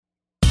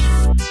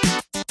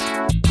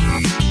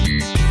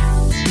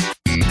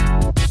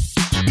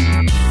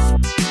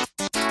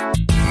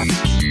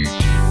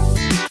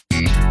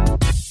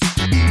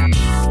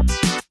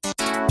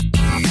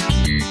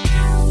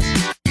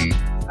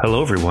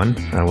everyone,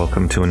 and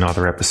welcome to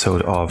another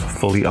episode of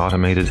Fully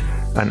Automated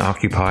and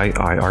Occupy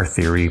IR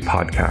Theory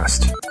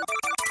podcast.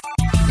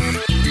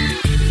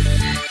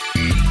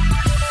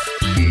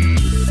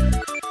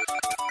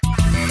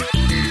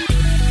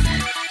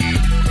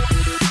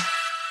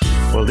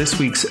 Well, this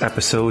week's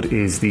episode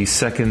is the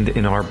second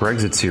in our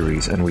Brexit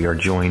series, and we are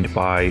joined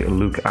by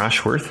Luke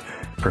Ashworth,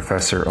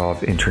 Professor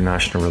of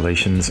International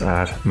Relations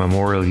at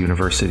Memorial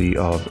University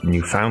of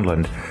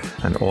Newfoundland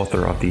and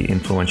author of the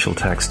influential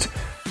text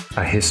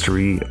A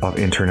History of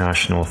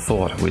International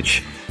Thought,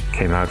 which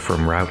came out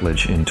from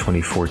Routledge in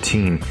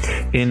 2014.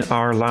 In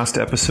our last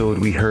episode,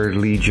 we heard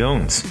Lee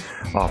Jones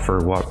offer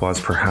what was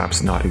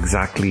perhaps not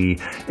exactly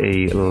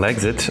a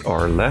Lexit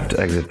or left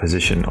exit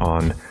position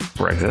on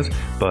Brexit,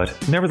 but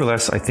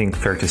nevertheless, I think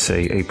fair to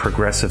say a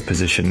progressive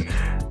position,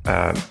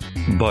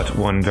 but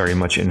one very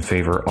much in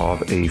favor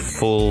of a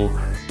full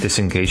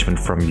disengagement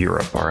from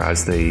Europe, or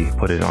as they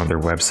put it on their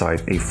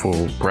website, a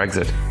full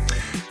Brexit.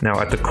 Now,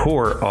 at the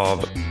core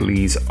of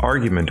Lee's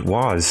argument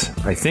was,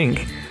 I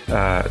think,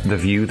 the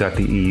view that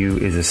the EU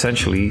is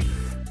essentially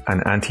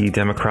an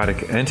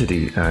anti-democratic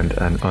entity and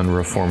an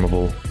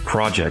unreformable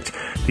project.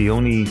 The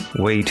only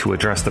way to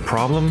address the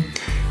problem,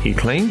 he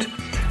claimed,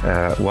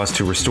 was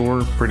to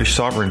restore British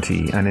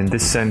sovereignty. And in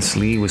this sense,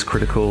 Lee was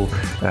critical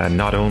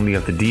not only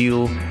of the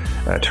deal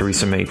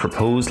Theresa May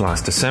proposed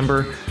last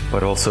December,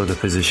 but also the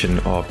position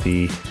of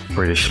the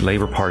British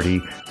Labour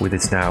Party with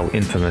its now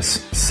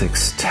infamous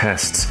 6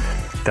 tests.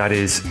 That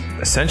is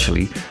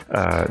essentially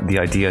the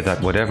idea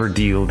that whatever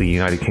deal the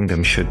United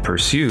Kingdom should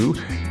pursue,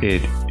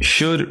 it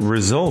should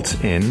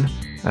result in,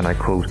 and I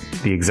quote,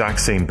 the exact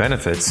same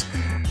benefits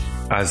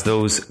as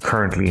those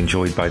currently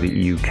enjoyed by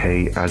the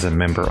UK as a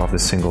member of the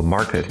single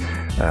market,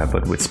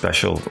 but with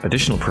special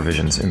additional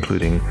provisions,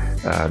 including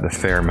the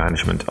fair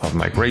management of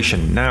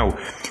migration. Now,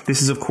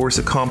 this is of course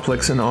a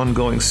complex and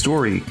ongoing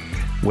story.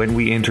 When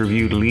we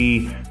interviewed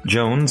Lee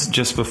Jones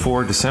just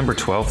before December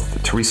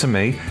 12th, Theresa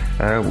May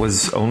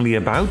was only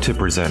about to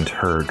present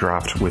her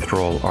draft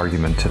withdrawal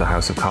argument to the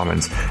House of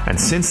Commons. And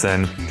since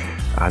then,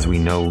 as we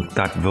know,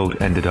 that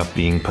vote ended up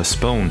being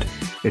postponed.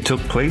 It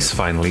took place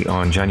finally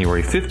on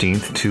January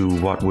 15th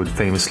to what would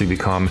famously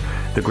become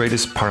the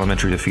greatest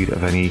parliamentary defeat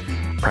of any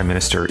Prime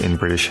Minister in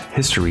British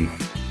history.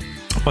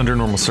 Under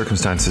normal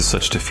circumstances,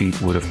 such defeat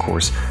would, of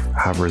course,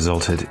 have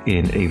resulted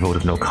in a vote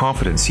of no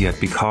confidence. Yet,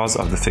 because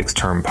of the Fixed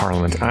Term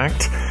Parliament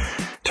Act,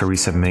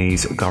 Theresa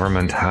May's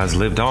government has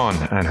lived on,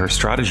 and her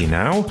strategy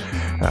now,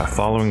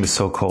 following the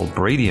so-called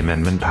Brady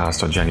Amendment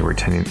passed on January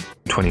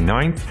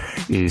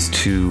 29th, is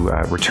to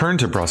return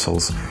to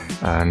Brussels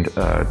and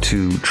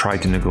to try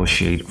to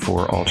negotiate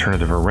for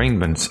alternative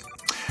arrangements.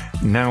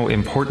 Now,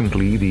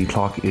 importantly, the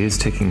clock is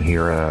ticking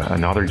here.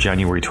 Another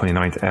January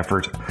 29th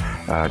effort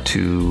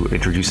to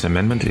introduce an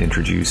amendment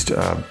introduced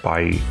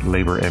by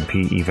Labour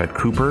MP Yvette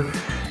Cooper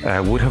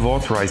would have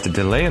authorised a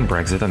delay in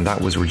Brexit, and that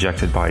was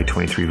rejected by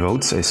 23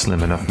 votes, a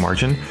slim enough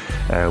margin,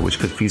 which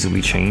could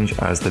feasibly change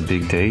as the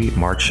big day,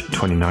 March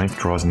 29th,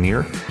 draws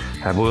near.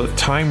 But with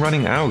time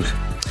running out,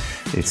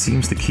 it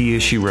seems the key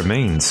issue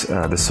remains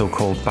the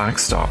so-called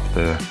backstop,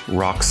 the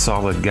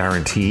rock-solid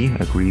guarantee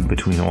agreed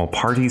between all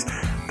parties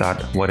that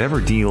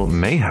whatever deal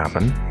may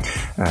happen,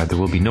 there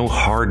will be no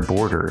hard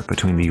border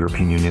between the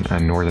European Union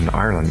and Northern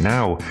Ireland.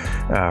 Now,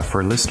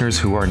 for listeners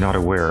who are not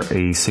aware,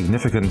 a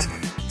significant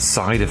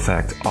side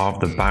effect of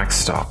the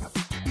backstop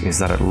is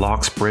that it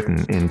locks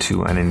Britain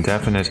into an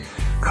indefinite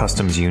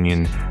customs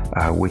union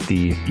with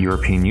the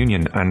European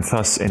Union, and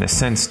thus, in a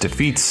sense,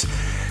 defeats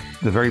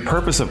the very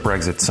purpose of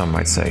Brexit, some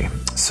might say.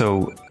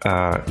 So,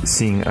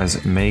 seeing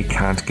as May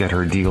can't get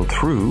her deal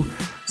through,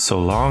 so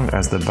long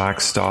as the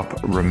backstop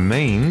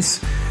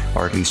remains,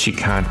 or at least she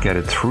can't get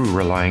it through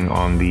relying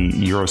on the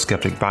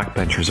Eurosceptic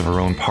backbenchers of her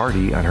own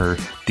party and her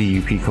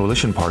DUP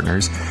coalition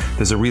partners,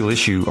 there's a real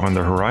issue on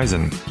the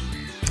horizon,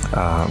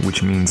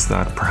 which means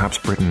that perhaps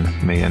Britain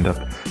may end up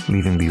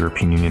leaving the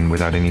European Union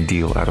without any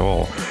deal at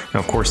all.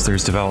 Now, of course,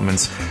 there's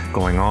developments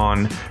going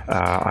on.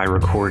 I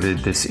recorded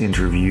this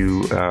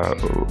interview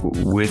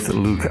with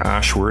Luke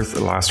Ashworth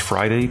last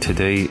Friday.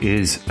 Today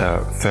is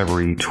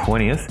February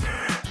 20th.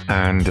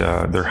 And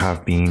there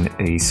have been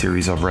a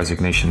series of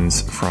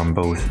resignations from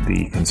both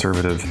the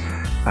Conservative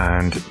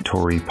and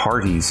Tory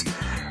parties.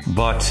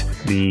 But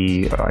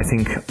the, I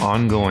think,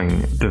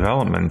 ongoing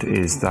development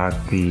is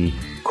that the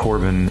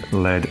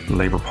Corbyn-led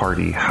Labour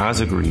Party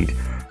has agreed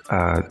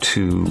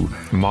to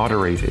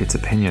moderate its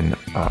opinion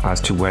as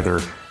to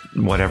whether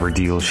whatever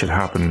deal should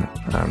happen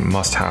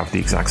must have the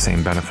exact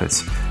same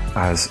benefits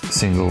as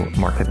single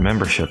market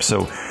membership.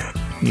 So,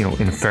 you know,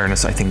 in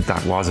fairness, I think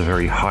that was a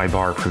very high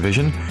bar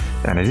provision,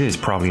 and it is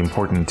probably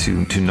important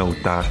to note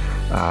that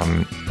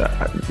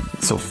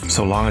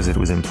so long as it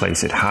was in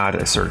place, it had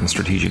a certain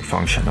strategic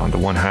function. On the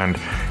one hand,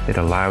 it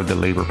allowed the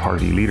Labour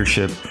Party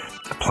leadership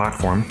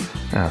platform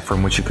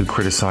from which it could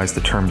criticize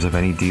the terms of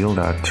any deal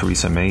that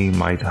Theresa May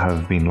might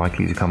have been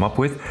likely to come up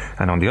with.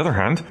 And on the other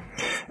hand,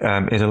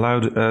 it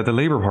allowed the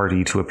Labour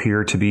Party to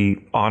appear to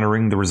be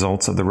honouring the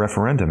results of the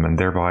referendum and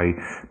thereby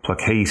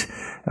placate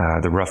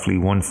the roughly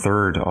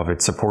 1/3 of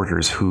its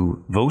supporters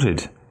who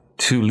voted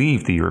to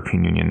leave the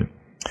European Union.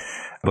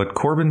 But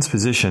Corbyn's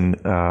position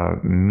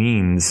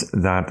means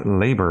that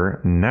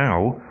Labour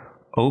now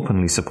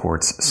openly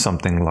supports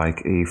something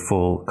like a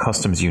full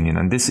customs union.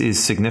 And this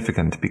is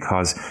significant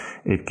because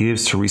it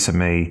gives Theresa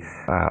May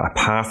a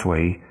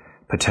pathway,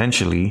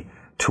 potentially,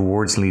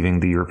 towards leaving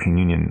the European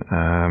Union.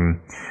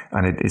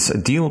 And it is a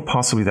deal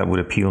possibly that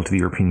would appeal to the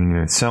European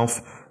Union itself,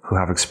 who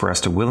have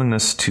expressed a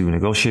willingness to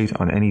negotiate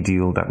on any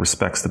deal that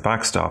respects the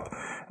backstop,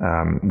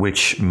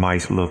 which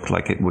might look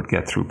like it would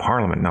get through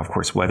Parliament. Now, of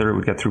course, whether it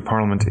would get through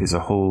Parliament is a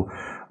whole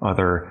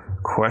other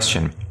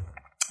question.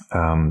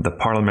 The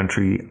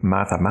parliamentary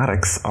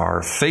mathematics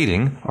are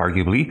fading,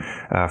 arguably,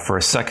 for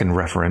a second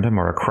referendum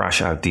or a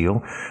crash-out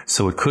deal.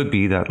 So it could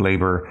be that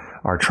Labour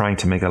are trying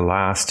to make a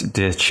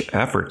last-ditch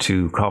effort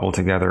to cobble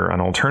together an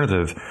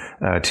alternative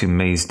to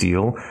May's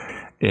deal.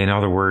 In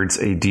other words,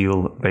 a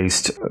deal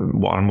based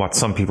on what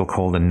some people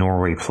call the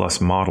Norway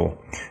Plus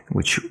model,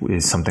 which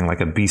is something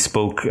like a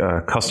bespoke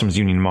customs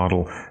union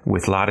model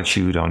with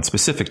latitude on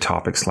specific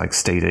topics like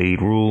state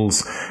aid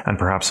rules and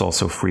perhaps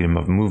also freedom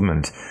of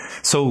movement.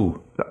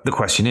 So the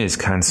question is,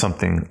 can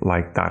something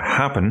like that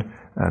happen?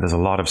 There's a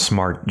lot of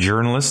smart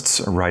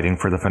journalists writing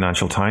for the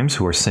Financial Times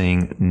who are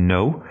saying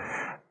no.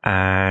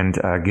 And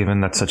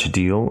given that such a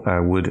deal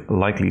would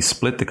likely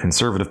split the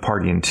Conservative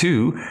Party in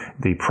two,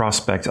 the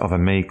prospect of a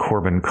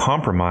May-Corbyn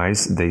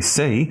compromise, they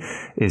say,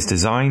 is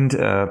designed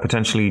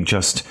potentially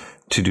just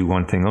to do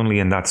one thing only,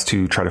 and that's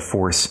to try to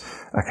force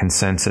a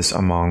consensus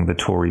among the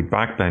Tory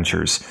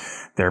backbenchers,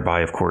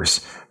 thereby, of course,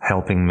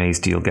 helping May's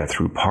deal get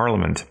through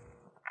Parliament.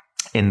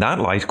 In that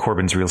light,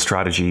 Corbyn's real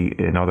strategy,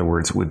 in other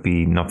words, would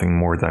be nothing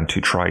more than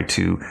to try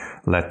to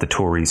let the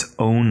Tories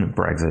own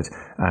Brexit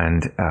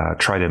and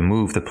try to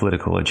move the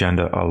political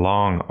agenda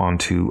along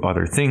onto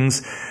other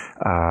things.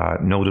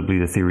 Notably,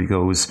 the theory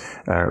goes,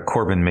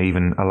 Corbyn may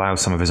even allow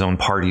some of his own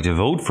party to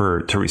vote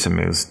for Theresa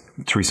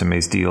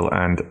May's deal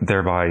and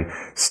thereby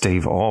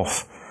stave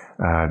off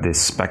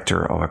this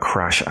spectre of a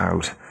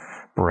crash-out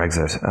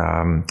Brexit.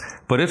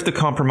 But if the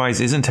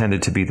compromise is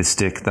intended to be the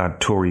stick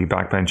that Tory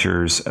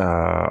backbenchers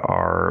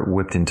are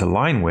whipped into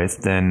line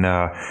with, then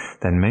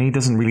May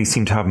doesn't really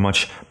seem to have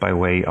much by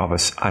way of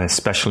an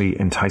especially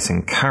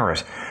enticing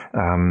carrot.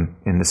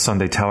 In the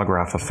Sunday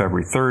Telegraph of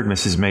February 3rd,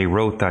 Mrs. May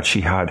wrote that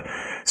she had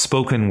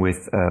spoken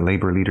with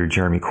Labour leader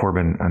Jeremy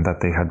Corbyn and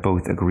that they had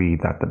both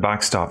agreed that the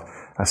backstop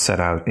as set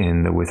out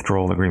in the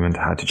withdrawal agreement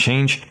had to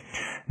change,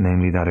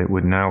 namely that it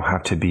would now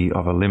have to be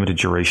of a limited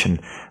duration.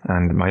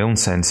 And my own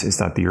sense is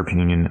that the European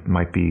Union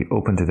might be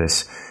open to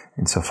this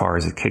insofar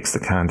as it kicks the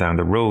can down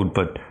the road,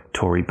 but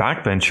Tory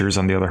backbenchers,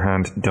 on the other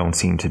hand, don't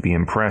seem to be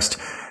impressed,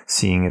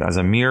 seeing it as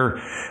a mere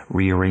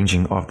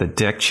rearranging of the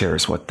deck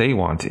chairs. What they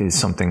want is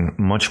something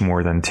much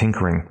more than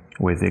tinkering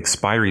with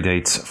expiry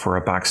dates for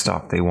a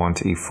backstop. They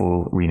want a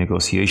full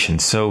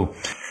renegotiation.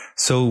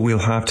 So we'll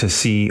have to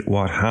see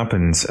what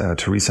happens.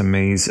 Theresa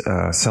May's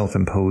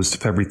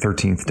self-imposed February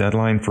 13th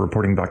deadline for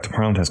reporting back to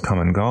Parliament has come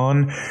and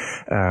gone.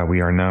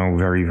 We are now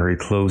very, very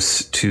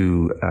close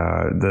to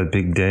the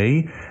big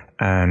day.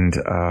 And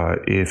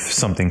if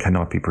something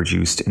cannot be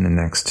produced in the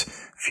next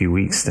few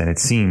weeks, then it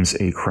seems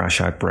a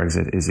crash-out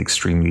Brexit is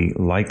extremely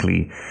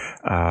likely.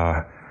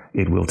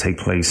 It will take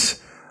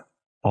place,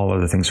 all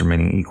other things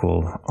remaining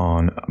equal,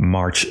 on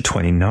March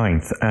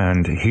 29th.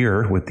 And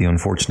here, with the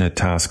unfortunate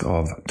task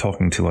of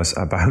talking to us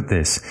about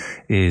this,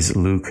 is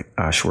Luke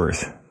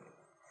Ashworth.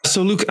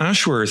 So Luke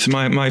Ashworth,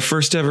 my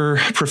first ever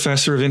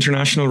professor of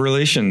international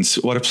relations.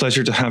 What a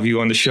pleasure to have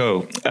you on the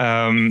show.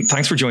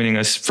 Thanks for joining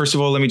us. First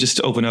of all, let me just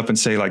open up and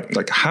say,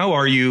 like, how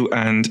are you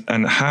and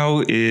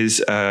how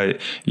is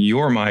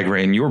your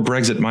migraine, your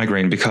Brexit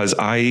migraine? Because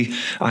I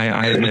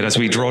admit, as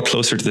we draw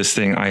closer to this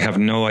thing, I have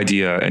no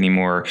idea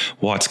anymore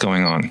what's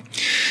going on.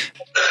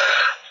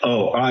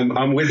 Oh,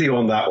 I'm with you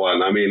on that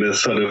one. I mean,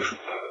 it's sort of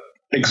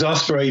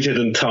exasperated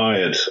and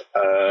tired.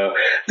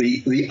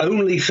 The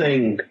only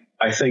thing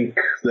I think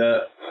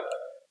that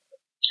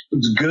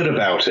is good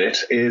about it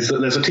is that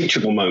there's a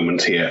teachable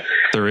moment here.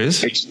 There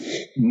is? It's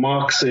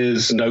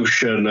Marx's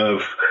notion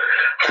of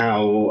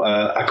how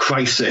a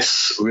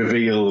crisis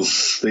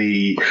reveals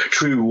the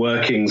true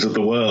workings of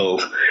the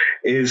world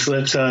is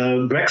that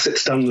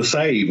Brexit's done the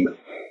same.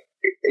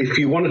 If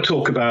you want to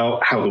talk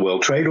about how the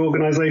World Trade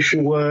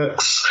Organization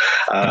works,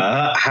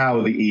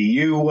 how the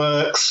EU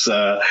works,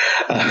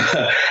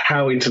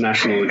 how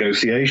international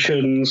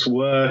negotiations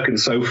work, and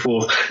so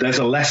forth, there's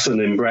a lesson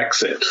in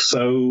Brexit.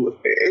 So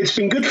it's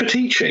been good for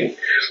teaching.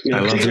 I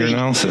love your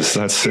analysis.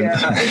 That's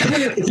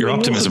your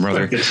optimism,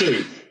 brother.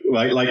 Too,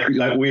 right?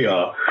 Like we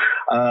are.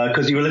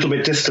 because you're a little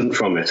bit distant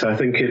from it. I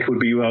think it would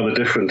be rather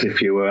different if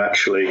you were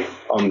actually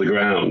on the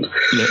ground.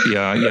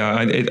 Yeah.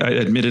 I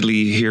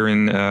admittedly, here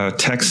in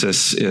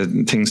Texas,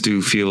 things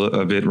do feel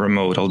a bit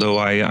remote. Although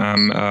I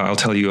am, I'll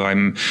tell you,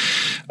 I'm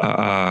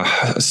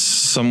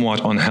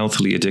somewhat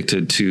unhealthily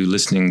addicted to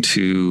listening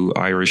to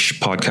Irish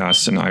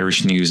podcasts and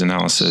Irish news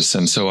analysis,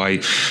 and so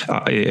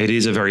it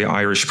is a very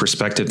Irish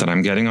perspective that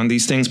I'm getting on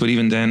these things. But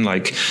even then,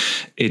 like,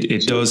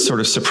 it does sort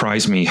of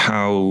surprise me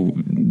how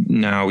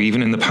now,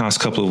 even in the past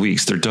couple of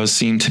weeks, there does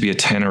seem to be a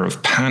tenor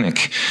of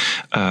panic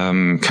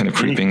kind of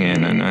creeping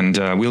in, and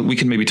we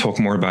can maybe talk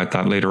more about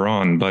that later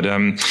on. But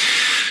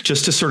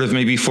just to sort of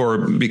maybe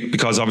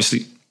because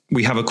obviously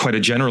we have quite a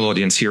general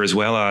audience here, as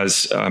well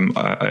as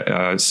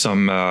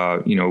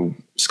some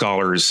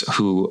scholars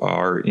who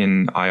are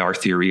in IR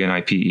theory and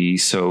IPE.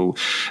 So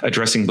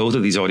addressing both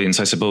of these audiences,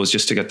 I suppose,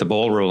 just to get the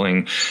ball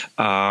rolling,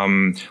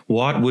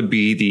 what would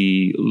be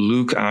the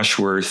Luke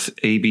Ashworth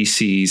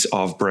ABCs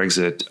of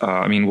Brexit?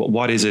 I mean,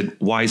 what is it?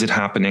 Why is it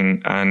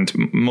happening? And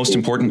most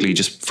importantly,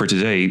 just for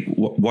today,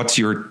 what's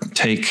your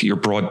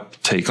broad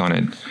take on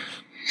it?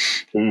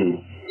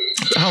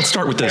 I'll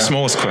start with the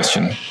smallest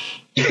question.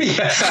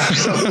 Yes,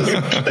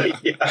 absolutely.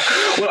 Yeah.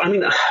 Well, I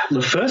mean,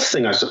 the first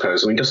thing, I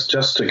suppose,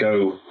 just to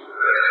go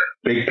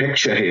big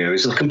picture here,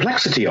 is the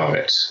complexity of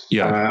it.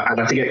 Yeah. And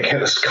I think it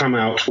has come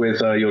out with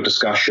your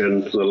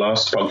discussion, the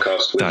last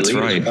podcast with That's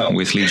Lee. That's right,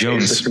 with Lee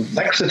Jones. It's the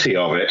complexity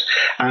of it.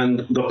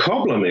 And the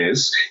problem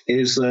is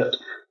that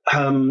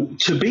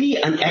to be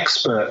an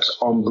expert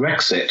on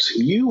Brexit,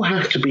 you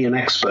have to be an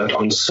expert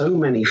on so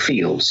many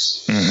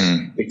fields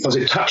because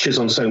it touches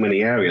on so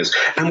many areas.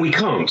 And we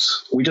can't.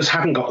 We just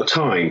haven't got the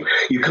time.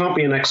 You can't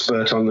be an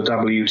expert on the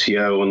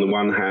WTO on the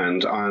one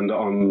hand and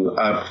on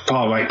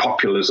far-right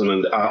populism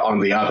on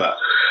the other.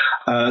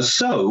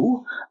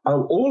 So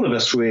all of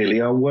us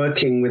really are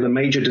working with a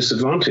major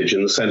disadvantage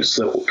in the sense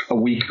that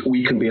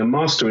we can be a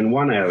master in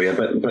one area,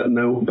 but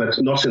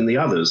not in the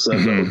others.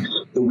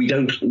 That we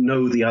don't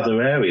know the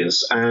other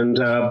areas, and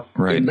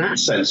in that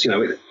sense,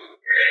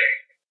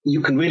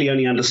 you can really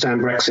only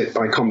understand Brexit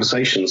by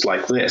conversations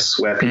like this,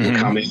 where people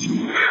come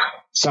in.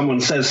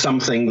 Someone says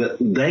something that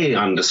they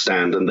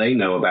understand and they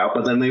know about,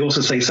 but then they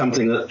also say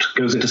something that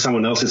goes into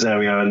someone else's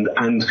area,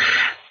 and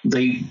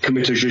they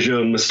commit a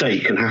jejune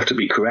mistake and have to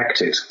be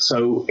corrected.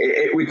 So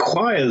it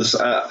requires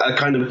a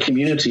kind of a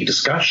community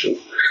discussion.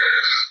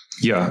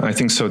 Yeah, I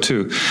think so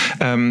too.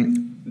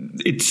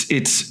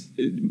 It's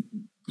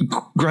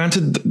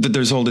granted that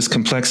there's all this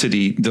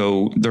complexity,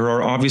 though there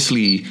are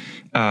obviously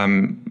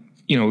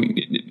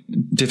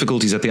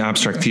difficulties at the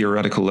abstract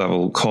theoretical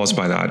level caused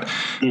by that.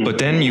 But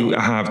then you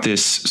have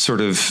this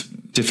sort of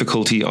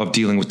difficulty of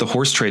dealing with the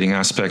horse trading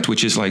aspect,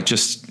 which is like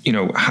just,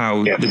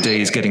 how the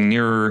day is getting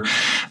nearer,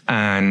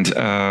 and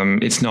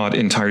it's not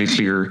entirely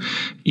clear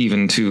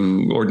even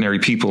to ordinary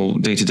people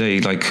day to day,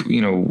 like,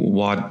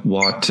 what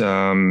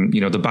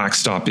the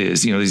backstop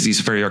is, these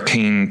very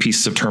arcane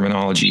pieces of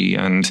terminology.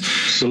 And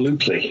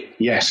absolutely.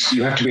 Yes.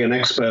 You have to be an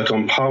expert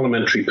on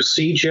parliamentary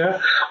procedure,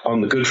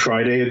 on the Good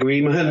Friday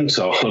Agreement,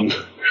 on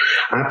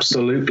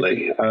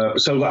absolutely.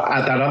 So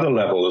at that other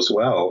level as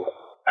well.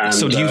 And,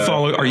 so do you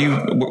follow,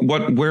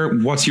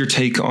 what's your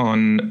take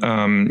on,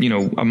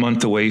 a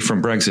month away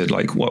from Brexit?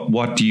 Like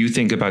what do you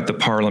think about the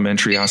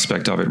parliamentary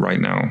aspect of it right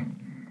now?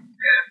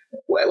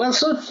 Well,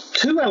 so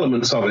two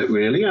elements of it,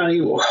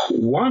 really.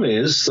 One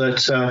is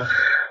that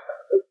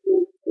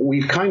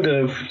we've kind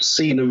of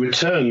seen a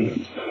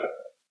return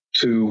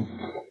to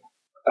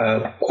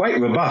quite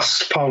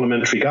robust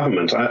parliamentary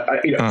government.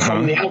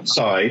 From the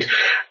outside,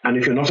 and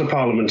if you're not a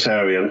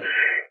parliamentarian,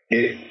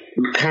 it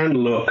can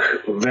look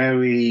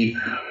very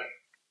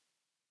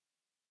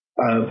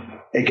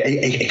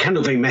it can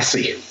look very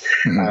messy.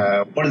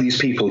 What are these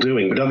people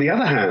doing? But on the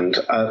other hand,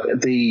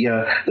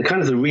 the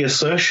kind of the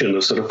reassertion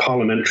of sort of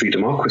parliamentary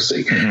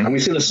democracy, and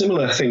we've seen a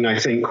similar thing, I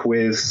think,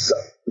 with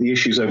the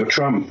issues over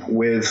Trump,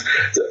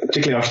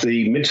 particularly after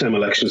the midterm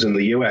elections in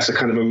the US, a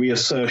kind of a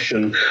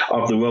reassertion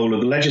of the role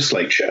of the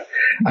legislature.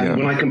 And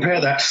when I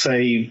compare that to,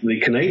 say, the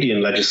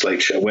Canadian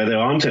legislature, where there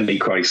aren't any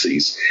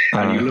crises,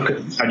 and you look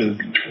at kind of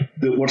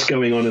what's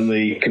going on in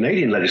the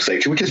Canadian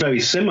legislature, which is very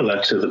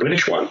similar to the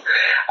British one,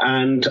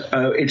 and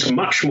it's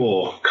much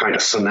more kind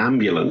of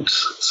somnambulant.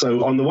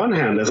 So on the one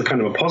hand, there's a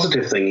kind of a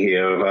positive thing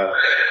here of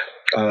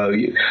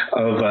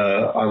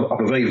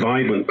a very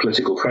vibrant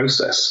political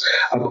process.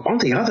 On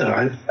the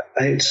other,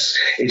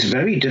 it's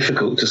very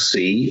difficult to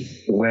see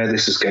where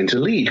this is going to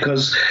lead,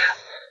 because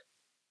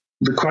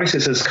the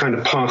crisis is kind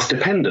of path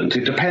dependent.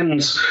 It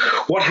depends,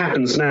 what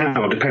happens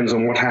now depends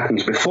on what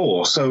happens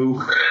before.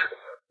 So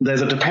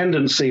there's a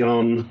dependency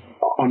on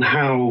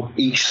how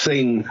each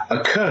thing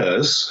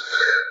occurs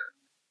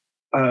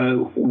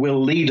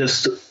will lead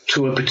us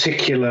to a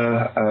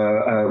particular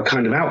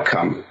kind of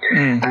outcome.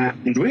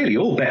 And really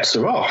all bets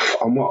are off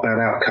on what that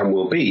outcome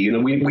will be.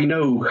 We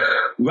know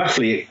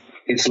roughly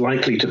it's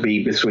likely to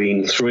be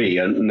between 3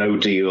 and no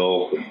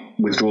deal,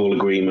 withdrawal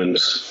agreement,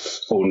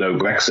 or no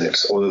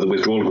Brexit, although the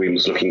withdrawal agreement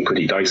is looking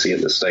pretty dicey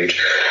at this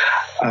stage.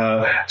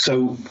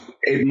 So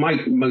it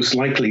might most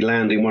likely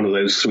land in one of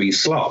those three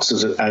slots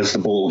as the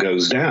ball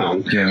goes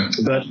down. Yeah.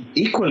 But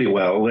equally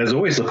well, there's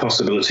always the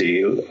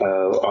possibility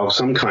of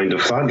some kind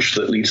of fudge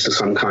that leads to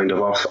some kind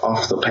of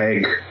off the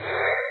peg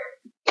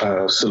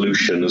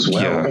solution as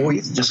well, or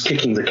just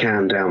kicking the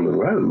can down the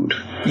road.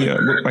 Yeah,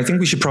 well, I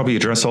think we should probably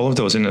address all of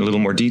those in a little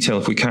more detail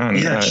if we can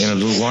in a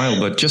little while.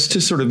 But just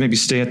to sort of maybe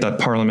stay at that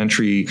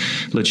parliamentary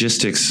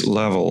logistics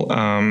level,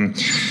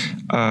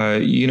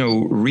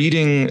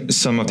 reading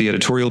some of the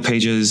editorial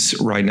pages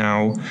right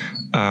now,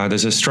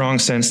 there's a strong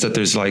sense that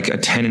there's like a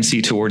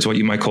tendency towards what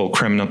you might call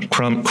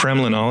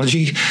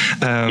Kremlinology.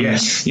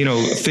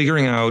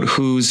 Figuring out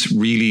who's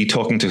really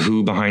talking to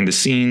who behind the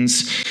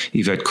scenes.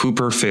 Yvette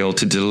Cooper failed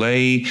to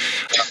delay.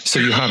 So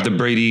you have the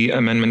Brady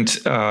Amendment,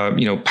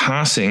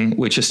 passing,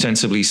 which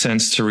ostensibly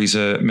sends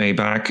Theresa May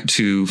back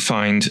to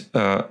find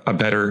a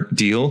better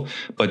deal,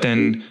 but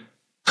then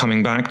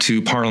coming back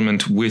to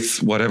Parliament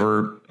with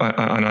whatever,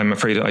 and I'm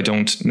afraid I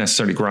don't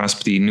necessarily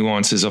grasp the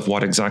nuances of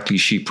what exactly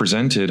she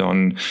presented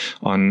on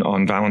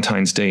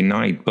Valentine's Day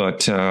night,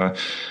 but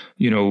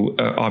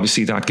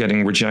obviously that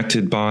getting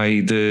rejected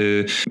by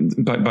the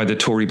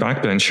Tory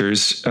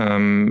backbenchers,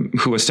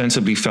 who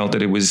ostensibly felt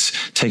that it was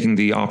taking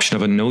the option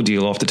of a no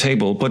deal off the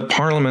table. But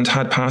Parliament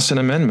had passed an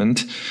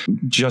amendment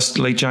just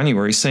late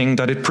January saying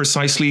that it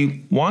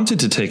precisely wanted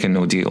to take a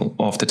no deal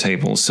off the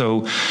table.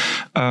 So,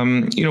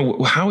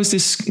 how is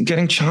this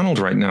getting channeled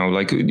right now?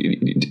 Like,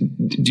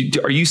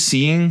 are you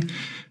seeing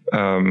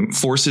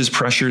forces,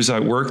 pressures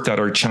at work that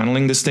are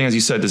channeling this thing? As you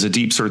said, there's a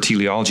deep sort of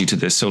teleology to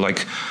this. So,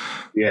 like,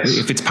 yes.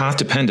 If it's path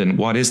dependent,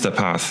 what is the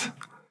path?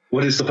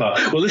 What is the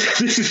path? Well,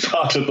 this is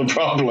part of the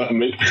problem,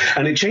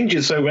 and it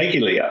changes so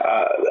regularly.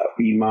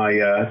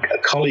 My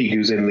colleague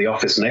who's in the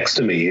office next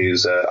to me,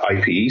 who's an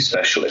IPE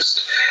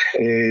specialist,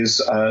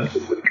 is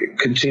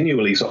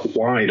continually sort of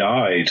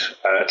wide-eyed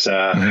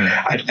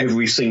at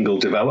every single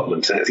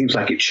development, and it seems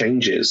like it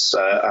changes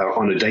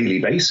on a daily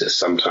basis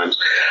sometimes.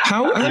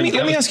 Let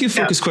me ask you a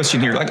focused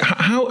question here. Like,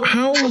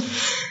 how,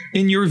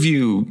 in your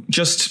view,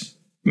 just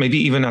maybe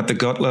even at the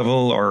gut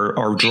level,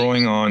 or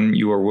drawing on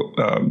your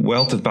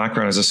wealth of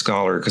background as a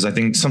scholar, because I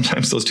think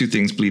sometimes those two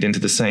things bleed into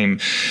the same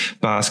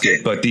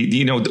basket. But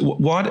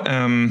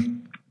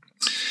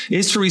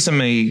is Theresa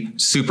May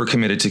super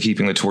committed to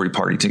keeping the Tory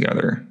party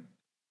together?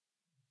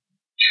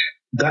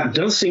 That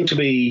does seem to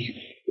be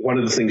one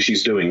of the things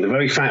she's doing. The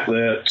very fact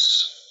that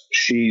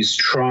she's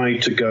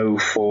tried to go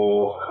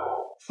for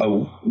a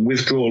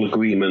withdrawal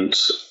agreement,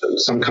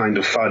 some kind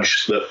of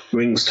fudge that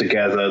brings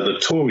together the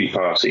Tory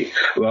party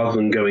rather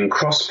than going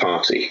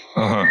cross-party.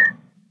 Uh-huh.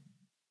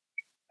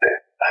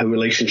 Her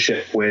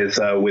relationship with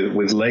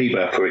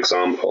Labour, for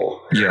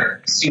example,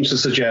 seems to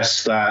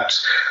suggest that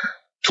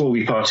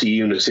Tory party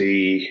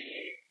unity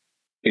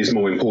is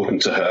more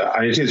important to her.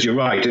 And it is, you're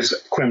right, it's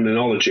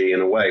Kremlinology in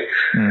a way.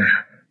 Mm.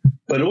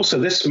 But also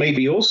this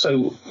maybe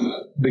also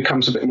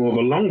becomes a bit more of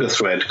a longer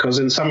thread, because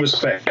in some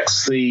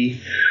respects the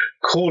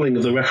calling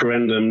of the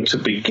referendum to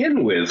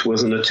begin with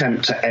was an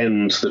attempt to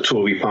end the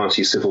Tory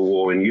party civil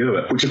war in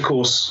Europe, which of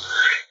course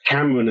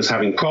Cameron is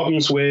having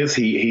problems with.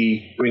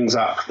 He brings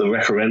up the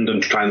referendum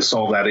to try and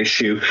solve that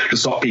issue, to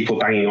stop people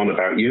banging on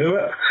about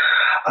Europe.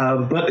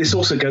 But this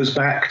also goes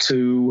back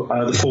to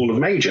the fall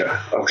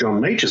of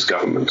John Major's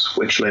government,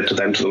 which led to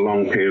then to the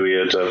long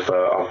period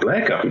of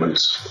Blair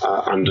governments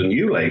under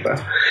New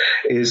Labour,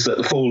 is that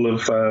the fall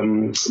of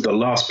the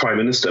last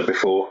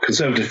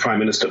Conservative Prime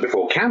Minister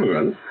before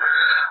Cameron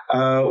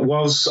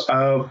was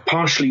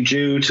partially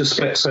due to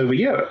splits over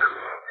Europe.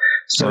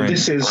 So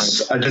This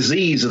is a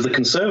disease of the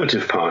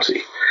Conservative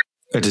Party.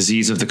 A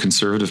disease of the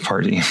Conservative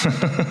Party.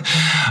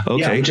 Okay.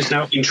 Yeah, which is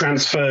now being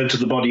transferred to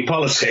the body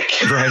politic.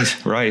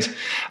 Right.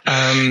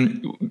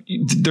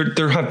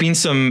 There have been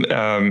some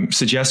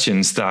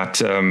suggestions that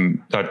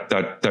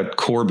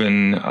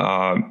Corbyn,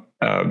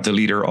 the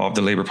leader of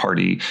the Labour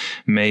Party,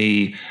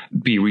 may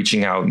be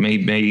reaching out, may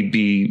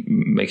be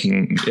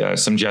making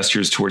some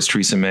gestures towards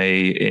Theresa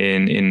May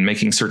in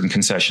making certain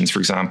concessions, for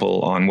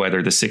example, on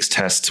whether the 6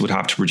 tests would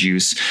have to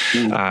produce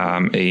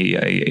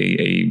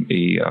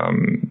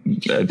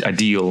a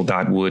deal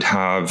that would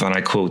have, and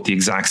I quote, the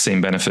exact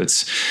same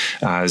benefits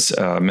as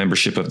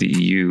membership of the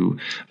EU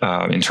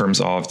in terms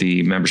of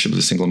the membership of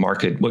the single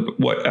market.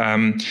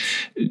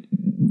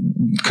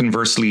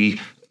 Conversely,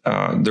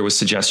 there was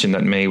suggestion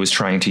that May was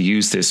trying to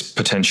use this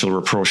potential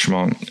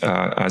rapprochement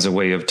as a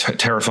way of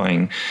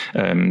terrifying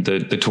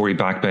the Tory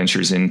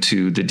backbenchers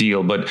into the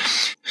deal. But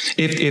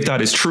if that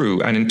is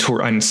true,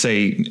 and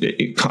say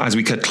as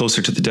we get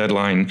closer to the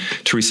deadline,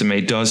 Theresa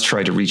May does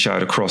try to reach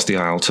out across the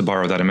aisle, to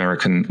borrow that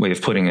American way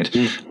of putting it.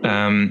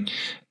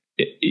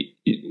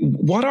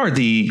 What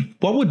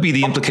would be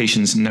the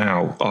implications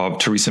now of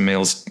Theresa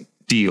May's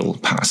deal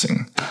passing.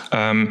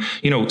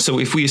 So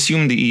if we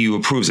assume the EU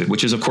approves it,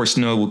 which is of course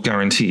no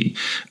guarantee,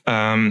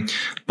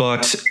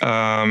 but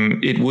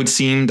it would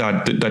seem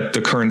that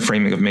the current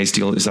framing of May's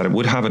deal is that it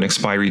would have an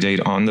expiry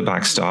date on the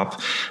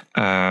backstop.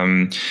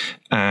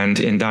 And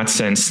in that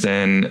sense,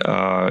 then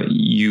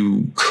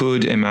you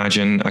could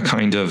imagine a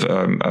kind of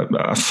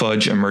a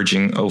fudge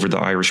emerging over the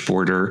Irish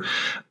border.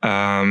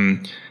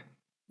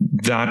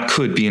 That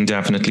could be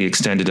indefinitely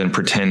extended and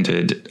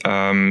pretended.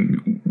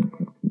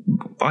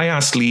 I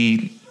asked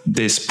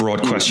this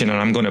broad question, and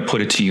I'm going to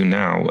put it to you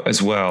now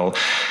as well.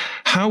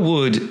 How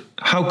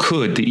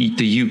could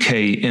the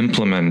UK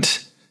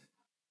implement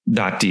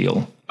that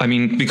deal? I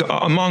mean, because,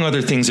 among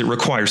other things, it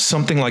requires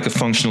something like a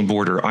functional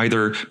border,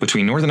 either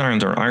between Northern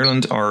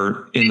Ireland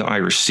or in the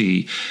Irish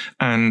Sea.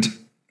 And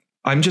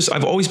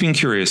I've always been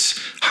curious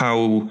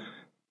how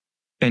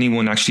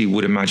anyone actually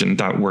would imagine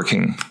that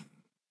working.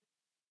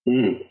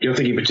 You're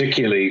thinking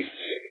particularly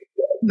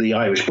the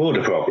Irish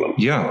border problem.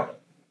 Yeah,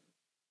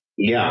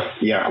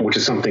 which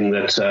is something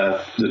that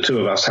the two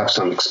of us have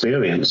some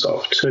experience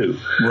of too.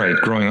 Right,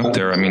 growing up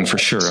there, I mean, for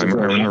sure. I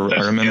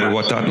remember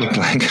what that looked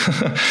like.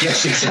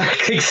 Yes,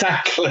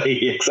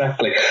 exactly.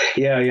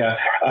 Yeah.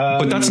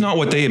 But that's not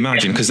what they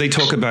imagine, because they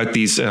talk about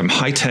these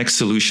high-tech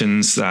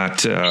solutions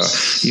that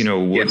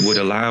would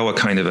allow a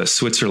kind of a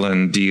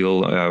Switzerland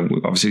deal.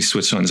 Obviously,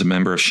 Switzerland's a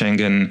member of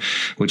Schengen,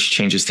 which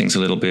changes things a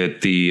little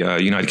bit. The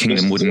United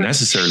Kingdom wouldn't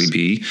necessarily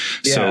be.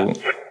 Yeah. So.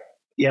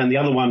 Yeah, and the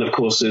other one, of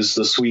course, is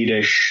the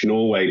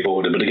Swedish-Norway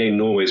border. But again,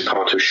 Norway is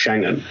part of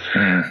Schengen.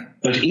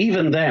 But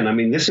even then, I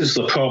mean, this is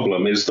the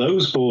problem, is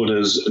those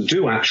borders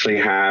do actually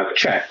have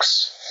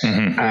checks.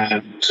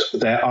 And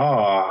there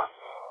are,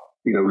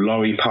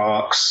 lorry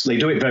parks. They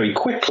do it very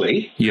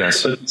quickly.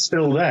 Yes. But it's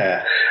still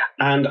there.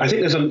 And I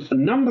think there's a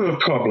number of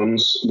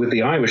problems with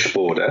the Irish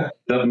border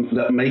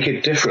that make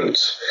it different.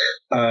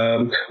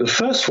 The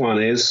first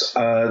one is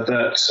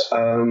that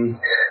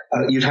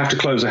you'd have to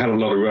close a hell of a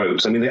lot of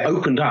roads. I mean, they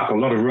opened up a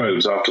lot of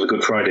roads after the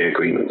Good Friday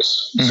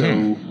agreements.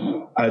 So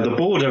the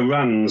border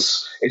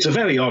runs, it's a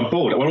very odd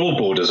border. Well, all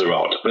borders are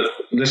odd, but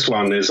this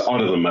one is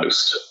odder than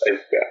most.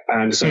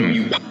 And so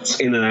you pass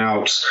in and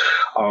out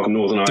of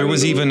Northern Ireland. There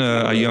was even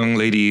a young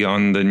lady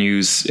on the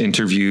news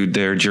interviewed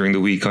there during the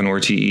week on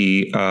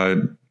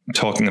RTE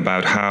talking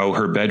about how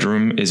her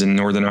bedroom is in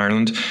Northern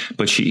Ireland,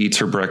 but she eats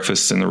her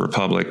breakfast in the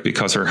Republic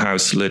because her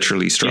house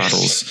literally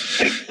straddles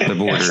the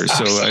border.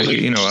 So,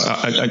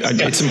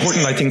 it's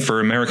important, I think, for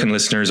American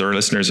listeners or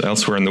listeners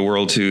elsewhere in the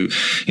world to,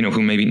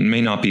 who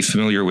may not be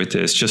familiar with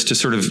this, just to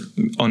sort of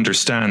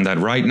understand that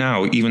right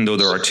now, even though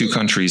there are two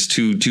countries,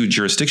 two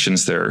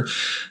jurisdictions there,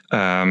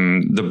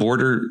 the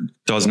border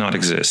does not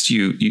exist.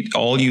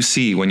 All you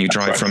see when you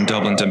drive from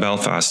Dublin to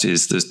Belfast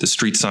is the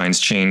street signs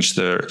change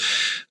their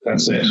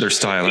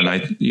style, and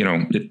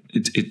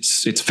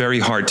it's very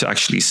hard to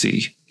actually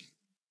see.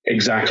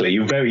 Exactly,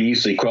 you very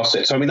easily cross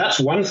it. So I mean, that's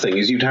one thing,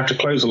 is you'd have to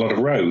close a lot of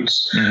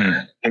roads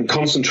and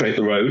concentrate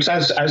the roads,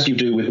 as you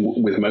do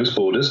with most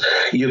borders.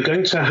 You're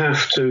going to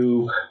have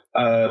to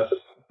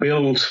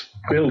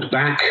build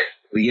back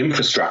the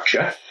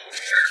infrastructure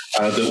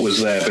that was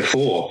there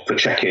before for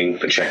checking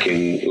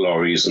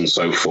lorries and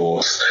so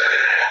forth.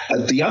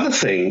 The other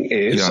thing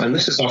is, and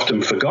this is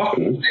often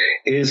forgotten,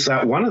 is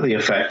that one of the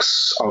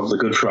effects of the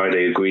Good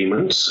Friday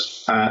Agreement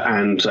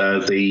and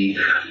the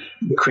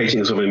creating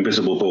a sort of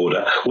invisible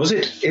border was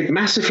it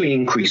massively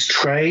increased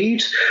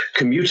trade,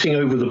 commuting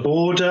over the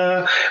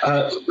border.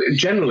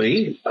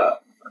 Generally,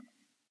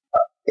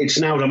 it's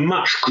now at a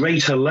much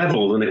greater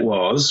level than it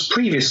was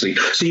previously.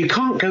 So you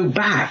can't go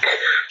back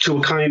to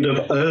a kind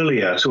of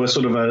to a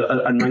sort of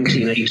a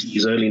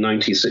 1980s, early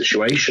 90s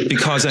situation.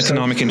 Because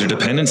economic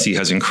interdependency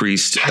has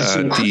increased.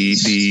 Having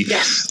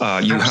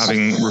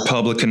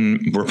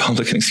Republican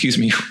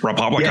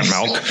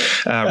milk,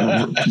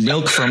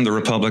 milk from the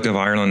Republic of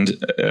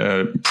Ireland,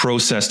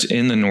 processed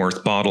in the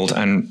north, bottled,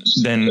 and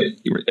then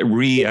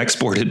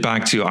re-exported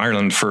back to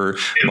Ireland for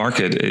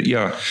market.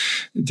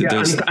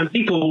 And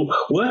people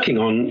working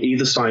on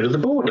either side of the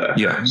border.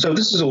 Yeah. So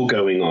this is all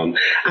going on.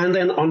 And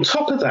then on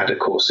top of that, of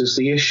course, is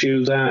the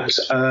issue that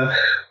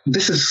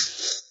this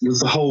was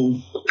the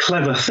whole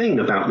clever thing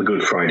about the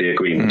Good Friday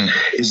Agreement,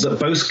 is that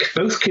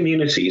both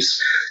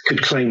communities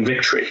could claim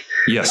victory.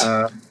 Yes.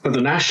 For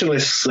the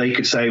nationalists, they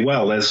could say,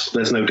 well,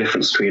 there's no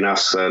difference between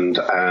us and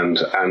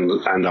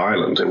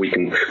Ireland. We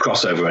can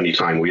cross over any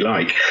time we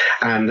like.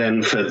 And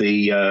then for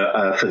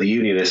the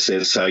unionists,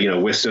 it's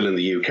we're still in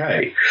the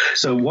UK.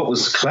 So what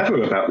was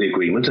clever about the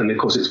agreement, and of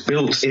course it's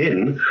built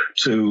in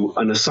to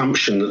an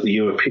assumption that the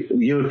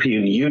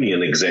European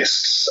Union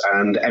exists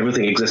and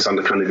everything exists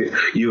under kind of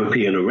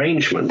European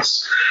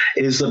arrangements,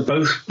 is that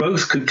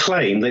both could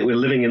claim they were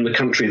living in the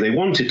country they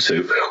wanted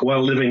to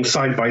while living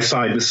side by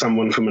side with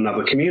someone from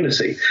another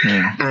community.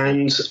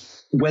 And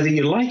whether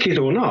you like it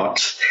or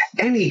not,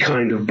 any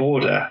kind of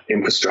border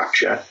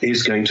infrastructure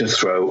is going to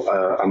throw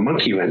a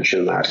monkey wrench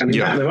in that. And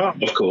in fact, there are,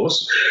 of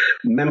course,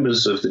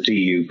 members of the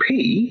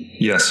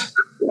DUP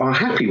are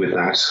happy with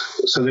that.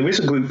 So there is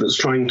a group that's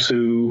trying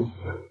to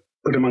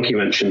put a monkey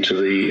wrench into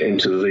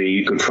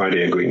the Good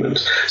Friday Agreement.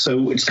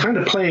 So it's kind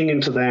of playing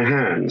into their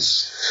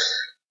hands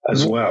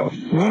as well.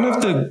 One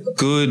of the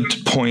good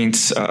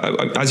points,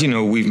 as you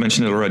know, we've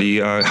mentioned it already,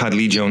 had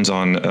Lee Jones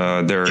on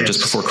there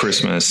just before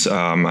Christmas,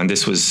 and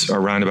this was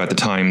around about the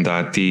time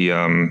that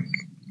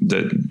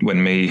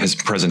when his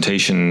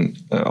presentation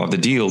of the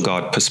deal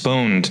got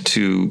postponed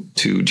to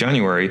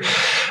January.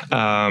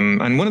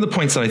 And one of the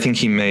points that I think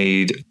he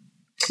made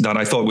that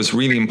I thought was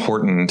really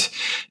important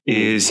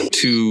is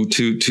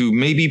to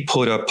maybe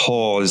put a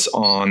pause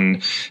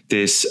on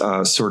this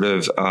sort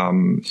of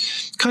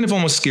kind of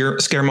almost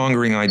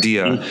scaremongering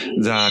idea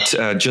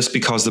that just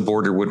because the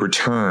border would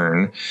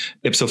return,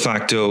 ipso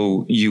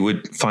facto, you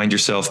would find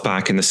yourself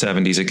back in the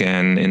 70s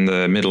again, in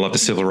the middle of the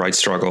civil rights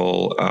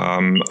struggle.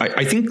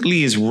 I think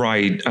Lee is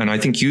right, and I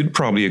think you'd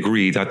probably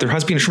agree that there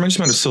has been a tremendous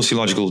amount of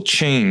sociological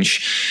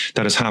change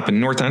that has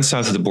happened north and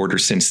south of the border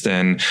since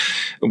then.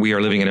 We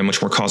are living in a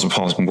much more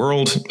cosmopolitan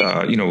world.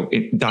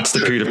 That's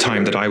the period of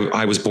time that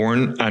I was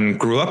born and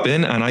grew up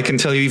in, and I can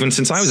tell you, even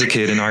since I was a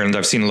kid in Ireland,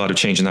 I've seen a lot of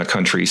change in that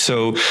country.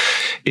 So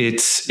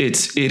it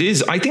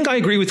is. I think I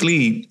agree with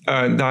Lee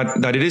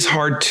that it is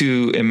hard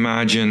to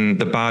imagine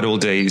the bad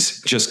old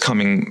days just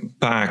coming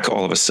back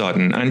all of a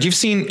sudden. And you've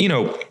seen,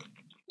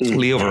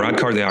 Leo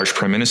Varadkar, the Irish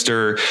Prime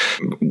Minister,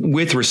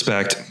 with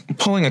respect,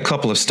 pulling a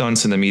couple of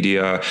stunts in the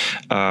media,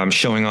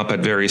 showing up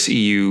at various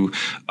EU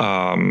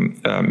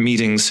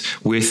meetings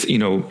with,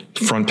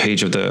 front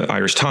page of the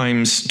Irish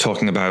Times,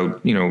 talking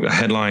about,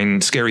 a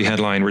scary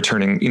headline,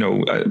 returning,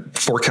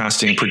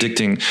 forecasting,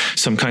 predicting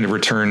some kind of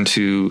return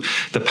to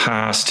the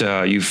past.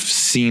 You've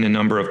seen a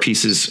number of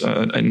pieces,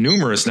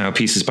 numerous now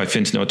pieces by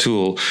Fintan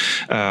O'Toole,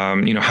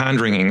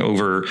 hand-wringing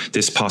over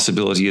this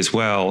possibility as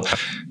well.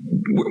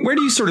 Where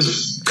do you sort of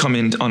come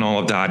in on all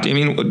of that? I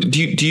mean,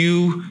 do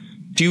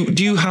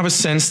you have a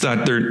sense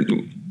that there,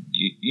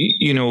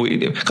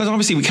 because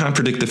obviously we can't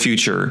predict the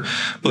future,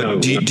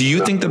 but do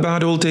you think the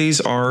bad old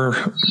days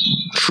are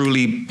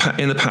truly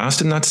in the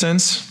past in that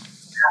sense?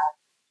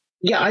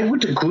 Yeah, I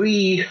would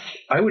agree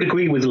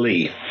with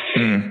Lee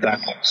that,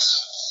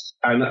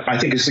 and I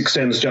think it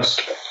extends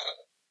just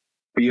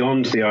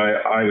beyond the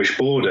Irish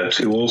border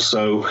to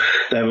also,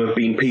 there have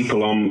been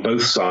people on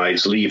both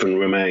sides, Leave and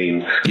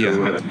Remain,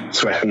 who are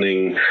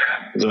threatening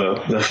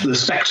the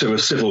spectre of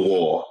civil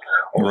war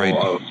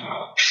or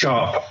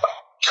sharp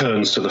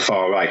turns to the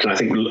far right. And I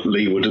think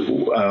Lee would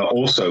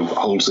also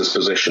holds this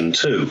position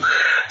too,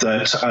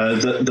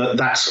 that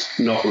that's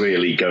not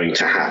really going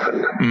to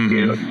happen.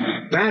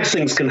 Mm-hmm. Bad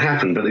things can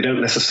happen, but they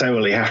don't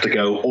necessarily have to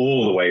go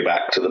all the way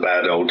back to the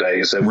bad old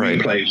days. We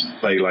play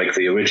like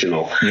the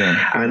original.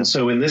 Yeah. And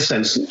so in this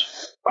sense,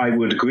 I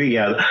would agree.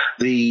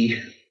 The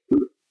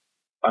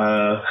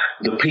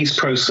peace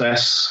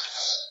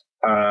process,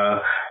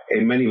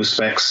 in many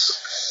respects,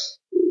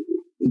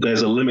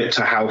 there's a limit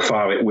to how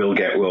far it will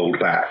get rolled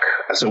back.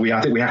 So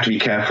I think we have to be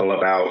careful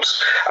about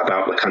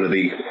the kind of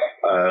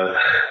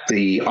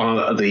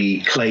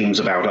the claims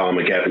about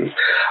Armageddon.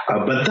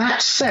 But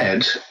that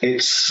said,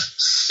 it's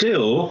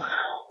still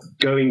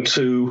going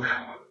to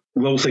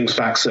roll things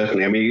back,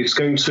 certainly. I mean, it's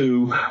going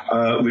to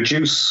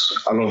reduce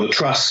a lot of the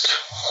trust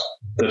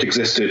that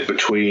existed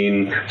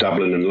between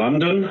Dublin and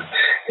London.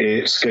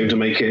 It's going to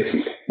make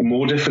it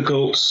more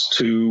difficult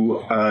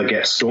to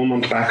get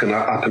Stormont back and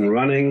up and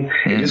running.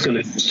 It is going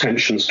to cause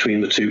tensions between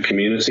the two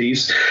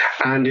communities,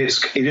 and it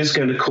is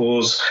going to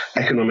cause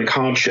economic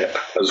hardship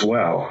as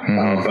well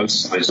on both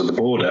sides of the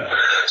border.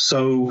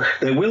 So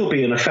there will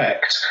be an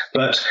effect,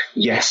 but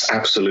yes,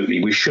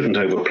 absolutely, we shouldn't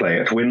overplay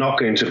it. We're not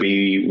going to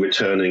be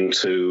returning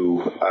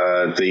to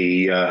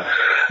the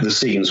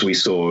scenes we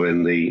saw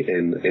in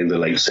the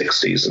late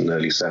 60s and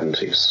early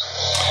 70s.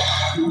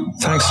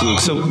 Thanks, Luke.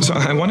 So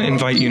I want to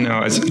invite you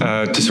now I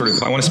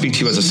want to speak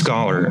to you as a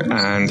scholar,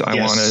 and I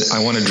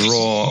want to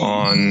draw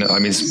on. I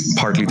mean, it's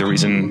partly the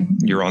reason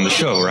you're on the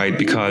show, right?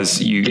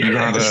 Because you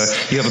have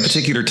a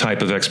particular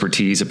type of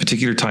expertise, a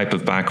particular type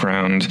of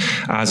background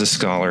as a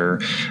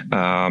scholar.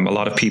 A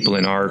lot of people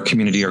in our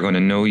community are going to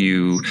know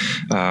you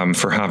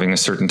for having a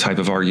certain type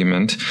of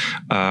argument.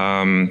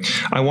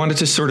 I wanted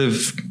to sort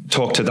of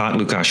talk to that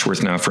Luke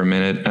Ashworth now for a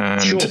minute,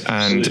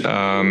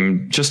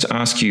 and just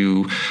ask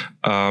you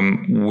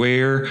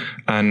where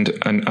and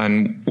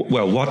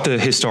what the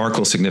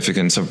historical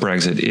significance of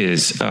Brexit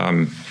is,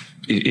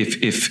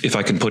 if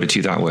I can put it to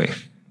you that way.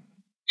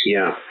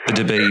 Yeah. The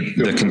debate,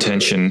 the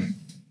contention.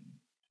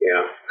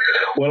 Yeah.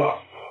 Well,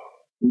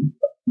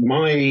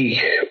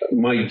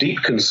 my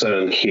deep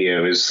concern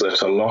here is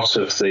that a lot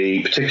of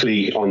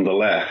particularly on the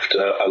left,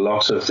 a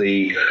lot of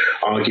the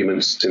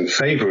arguments in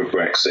favor of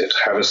Brexit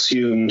have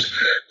assumed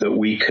that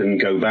we can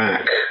go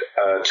back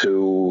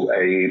to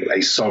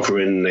a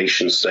sovereign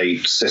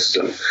nation-state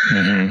system.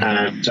 Mm-hmm.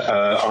 And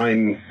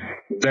I'm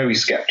very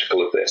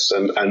skeptical of this.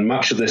 And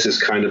much of this is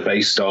kind of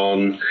based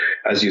on,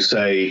 as you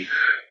say,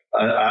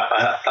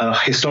 a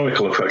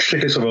historical approach,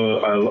 particularly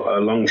sort of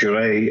a longue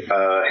durée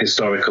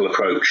historical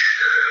approach,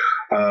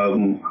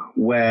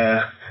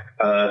 where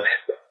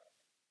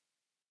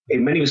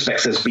in many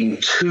respects there's been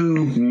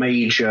two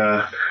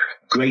major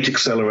great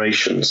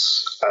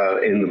accelerations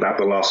in about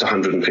the last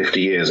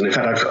 150 years. And in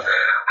fact,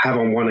 I have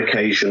on one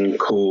occasion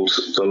called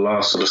the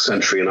last sort of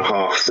century and a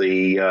half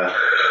the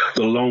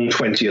long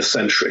 20th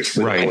century.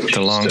 Right,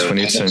 the long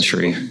 20th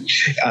century.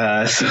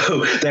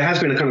 So there has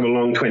been a kind of a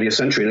long 20th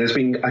century, and there's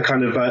been a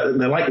kind of,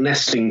 they're like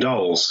nesting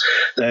dolls.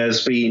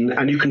 There's been,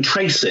 and you can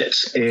trace it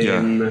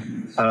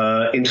in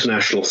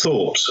international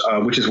thought,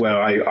 which is where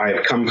I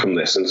have come from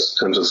this in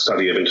terms of the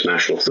study of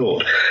international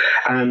thought.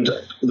 And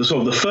the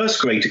sort of the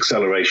first great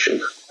acceleration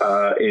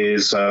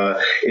is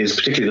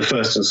particularly the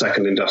first and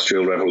second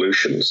industrial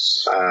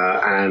revolutions,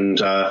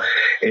 and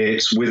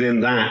it's within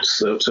that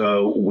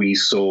we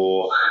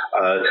saw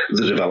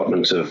the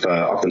development of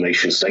the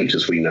nation state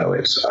as we know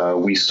it.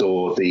 We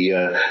saw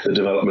the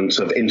development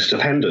of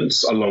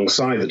interdependence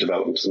alongside the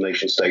development of the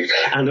nation state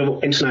and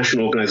of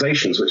international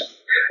organizations, which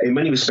in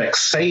many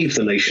respects saved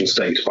the nation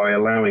state by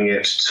allowing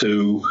it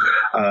to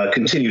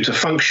continue to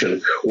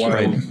function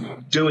while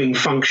doing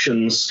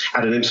functions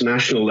at an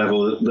international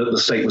level that the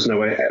state was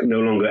no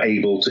longer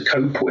able to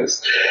cope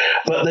with.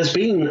 But there's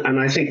been, and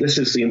I think this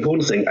is the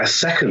important thing, a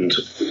second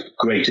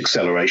great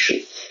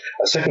acceleration.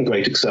 A second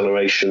great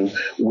acceleration,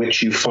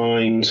 which you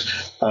find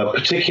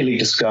particularly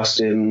discussed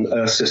in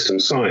Earth system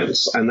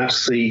science, and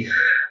it's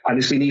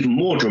been even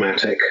more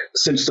dramatic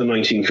since the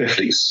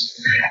 1950s,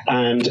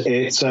 and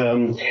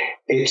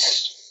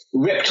it's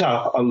ripped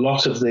up a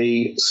lot of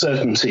the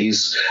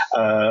certainties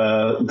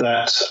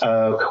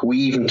that we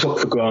even took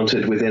for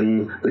granted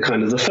within the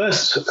kind of the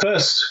first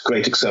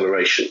great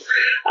acceleration.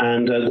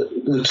 And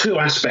the two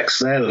aspects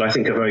there that I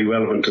think are very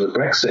relevant to the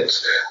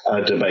Brexit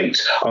debate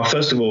are,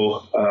 first of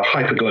all,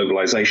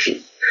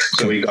 hyperglobalization.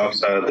 So we got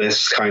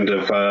this kind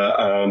of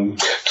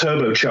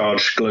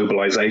turbocharged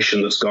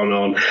globalization that's gone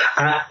on.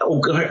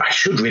 I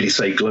should really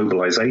say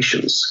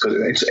globalizations,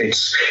 because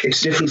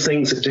it's different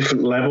things at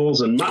different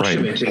levels, and much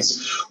of it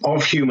is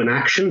of human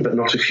action, but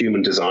not of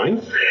human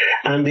design.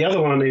 And the other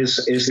one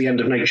is the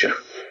end of nature.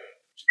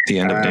 The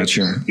end of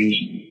nature.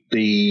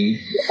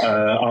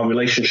 Our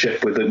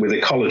relationship with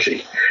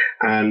ecology,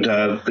 and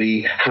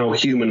how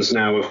humans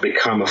now have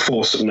become a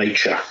force of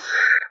nature.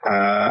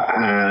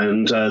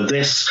 And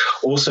this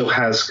also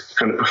has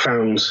kind of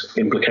profound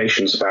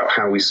implications about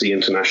how we see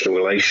international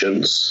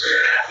relations,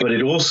 but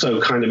it also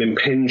kind of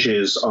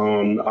impinges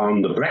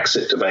on the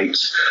Brexit debate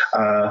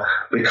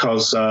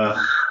because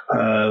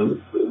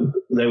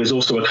there is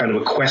also a kind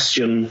of a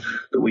question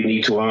that we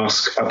need to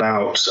ask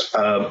about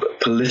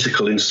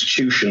political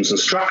institutions and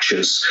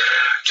structures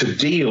to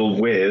deal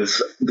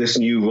with this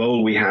new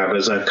role we have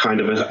as a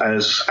kind of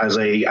as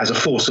a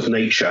force of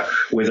nature,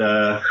 with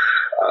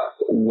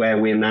where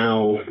we're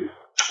now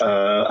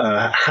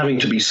having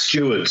to be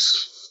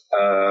stewards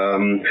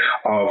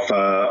of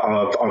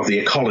the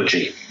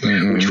ecology,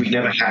 which we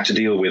never had to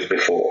deal with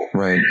before.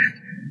 Right.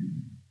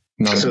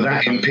 So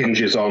that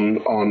impinges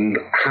on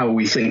how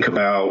we think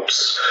about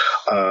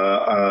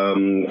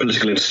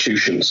political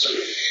institutions.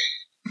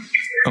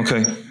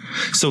 Okay.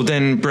 So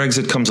then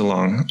Brexit comes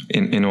along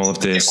in all of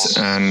this,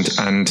 and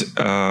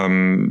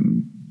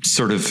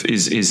sort of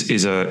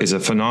is a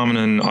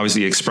phenomenon,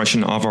 obviously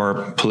expression of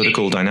our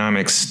political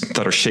dynamics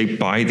that are shaped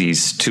by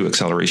these two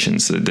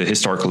accelerations, the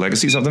historical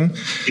legacies of them.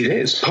 It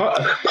is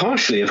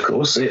partially, of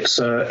course, it's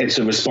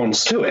a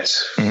response to it.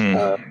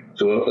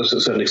 To a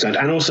certain extent,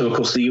 and also, of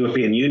course, the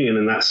European Union,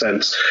 in that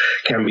sense,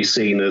 can be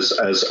seen as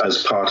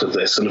part of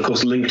this. And of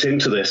course, linked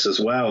into this as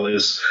well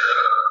is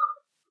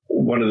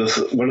one of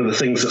the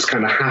things that's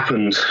kind of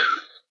happened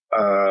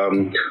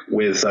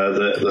with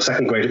the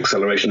second great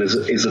acceleration is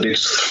that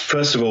it's,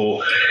 first of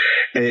all,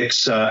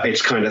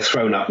 it's kind of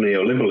thrown up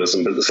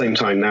neoliberalism, but at the same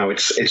time now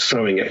it's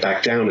throwing it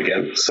back down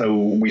again. So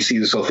we see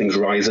these sort of things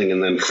rising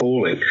and then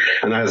falling,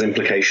 and that has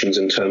implications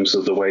in terms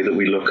of the way that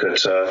we look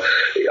at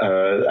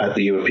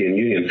the European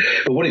Union.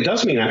 But what it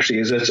does mean actually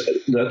is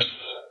that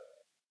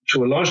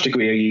to a large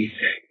degree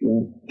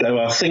there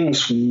are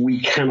things we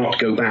cannot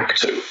go back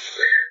to.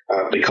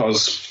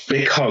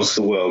 Because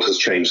the world has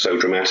changed so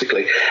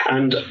dramatically.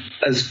 And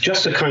as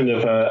just a kind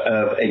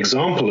of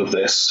example of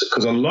this,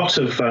 because a lot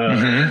of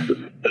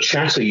the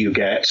chatter you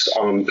get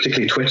on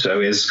particularly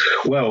Twitter is,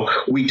 well,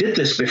 we did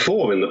this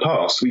before in the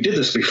past. We did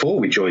this before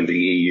we joined the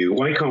EU.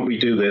 Why can't we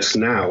do this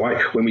now?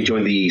 When we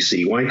joined the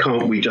EC, why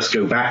can't we just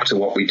go back to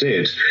what we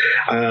did?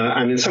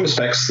 And in some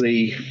respects,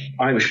 the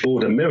Irish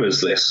border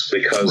mirrors this,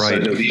 because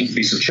the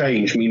increase of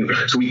change mean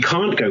so we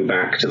can't go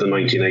back to the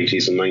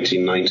 1980s and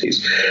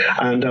 1990s.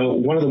 And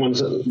one of the ones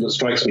that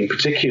strikes me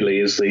particularly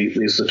is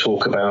the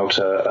talk about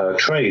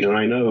trade, and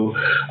I know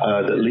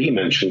that Lee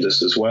mentioned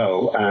this as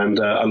well, and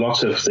a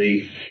lot of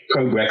the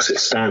pro-Brexit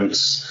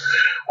stance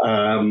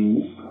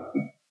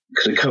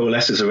kind of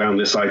coalesces around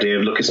this idea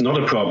of, look, it's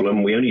not a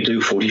problem. We only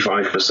do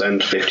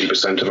 45%,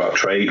 50% of our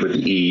trade with the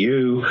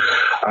EU.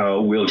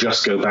 We'll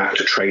just go back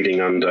to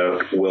trading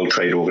under World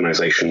Trade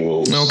Organization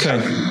rules. Okay.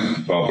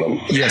 Problem.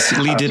 Yes,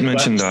 Lee did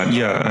mention that.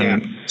 Yeah.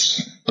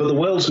 But the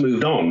world's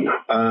moved on,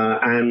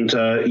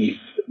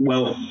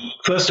 well,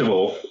 first of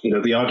all,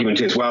 the argument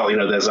is, well,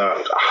 there's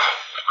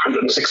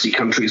 160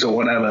 countries or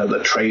whatever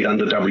that trade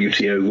under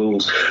WTO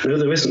rules. No,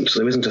 there isn't.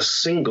 There isn't a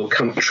single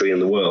country in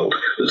the world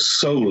that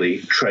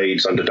solely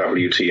trades under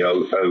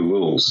WTO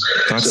rules.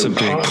 That's a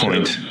big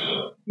point.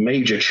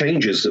 Major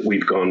changes that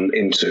we've gone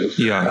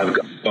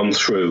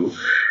through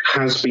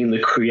has been the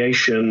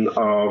creation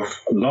of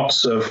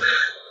lots of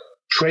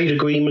trade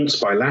agreements,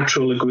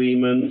 bilateral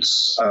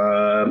agreements.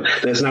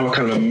 There's now a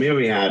kind of a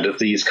myriad of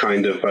these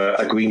kind of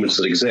agreements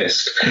that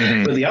exist.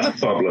 Mm-hmm. But the other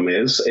problem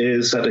is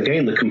that,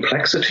 again, the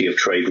complexity of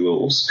trade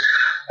rules,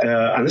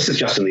 and this is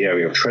just in the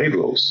area of trade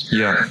rules,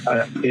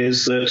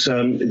 is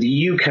that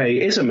the UK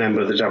is a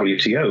member of the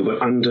WTO, but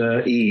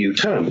under EU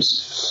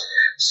terms.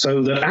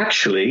 So that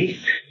actually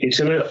it's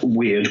in a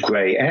weird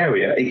grey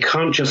area. It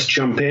can't just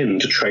jump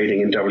into trading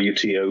in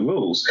WTO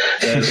rules.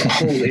 There's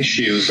whole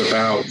issues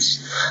about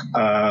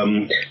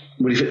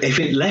if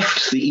it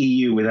left the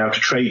EU without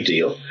a trade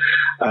deal,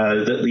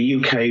 that the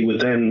UK would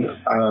then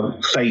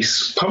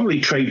face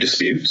probably trade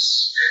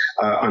disputes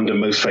under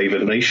most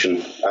favoured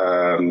nation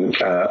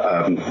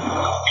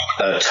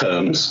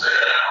terms.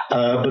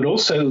 But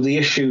also the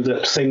issue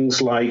that things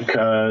like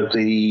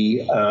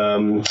the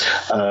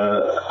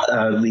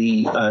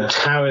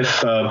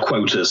tariff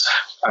quotas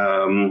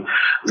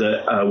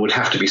that would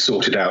have to be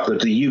sorted out,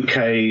 that the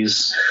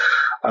UK's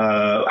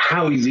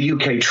how the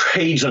UK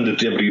trades under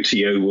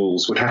WTO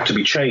rules would have to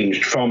be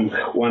changed from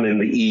one in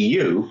the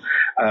EU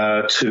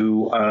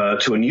to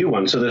a new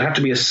one. So there'd have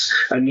to be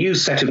a new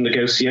set of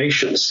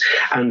negotiations.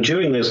 And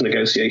during those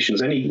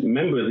negotiations, any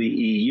member of the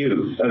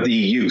EU,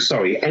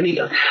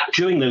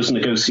 during those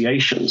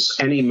negotiations,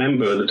 any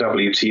member of the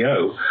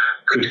WTO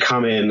could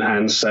come in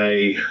and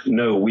say,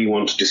 no, we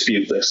want to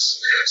dispute this.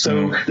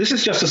 So this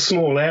is just a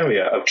small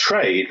area of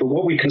trade. But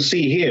what we can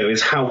see here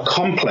is how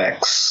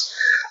complex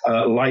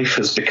life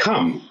has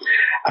become,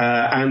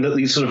 and that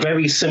these sort of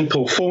very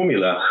simple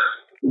formula,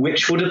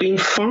 which would have been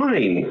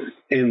fine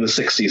in the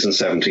 60s and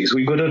 70s,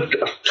 we would have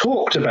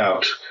talked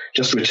about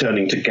just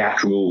returning to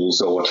GATT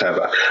rules or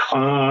whatever,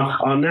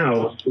 are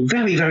now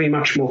very, very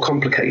much more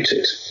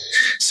complicated.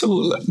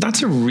 So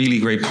that's a really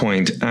great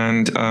point.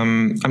 And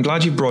I'm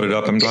glad you brought it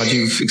up. I'm glad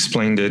you've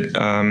explained it,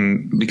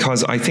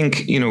 because I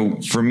think,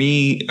 for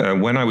me,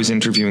 when I was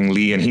interviewing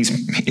Lee, and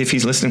if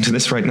he's listening to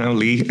this right now,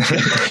 Lee,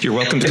 you're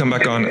welcome to come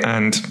back on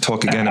and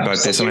talk again about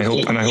this. And I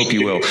hope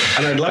you will.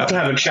 And I'd love to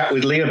have a chat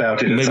with Lee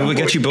about it. Maybe we'll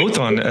get you both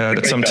on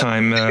at some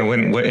time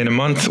when in a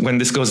month when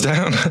this goes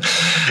down.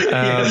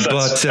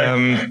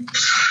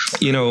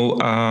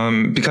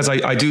 Because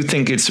I do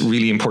think it's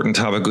really important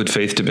to have a good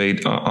faith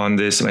debate on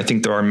this. And I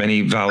think there are many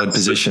valid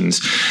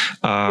positions.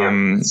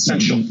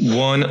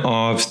 One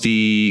of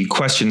the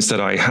questions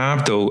that I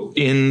have, though,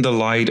 in the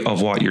light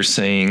of what you're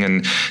saying,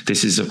 and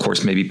this is, of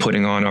course, maybe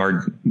putting on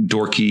our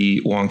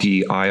dorky,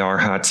 wonky IR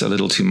hats a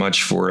little too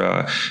much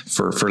for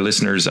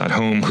listeners at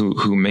home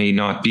who may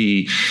not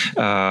be,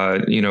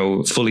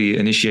 fully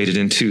initiated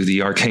into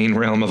the arcane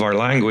realm of our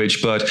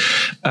language, but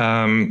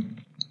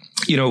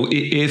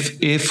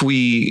if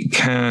we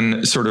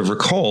can sort of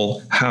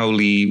recall how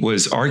Lee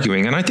was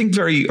arguing, and I think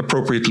very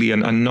appropriately,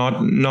 and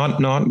not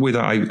with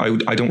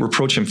I don't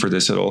reproach him for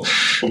this at all,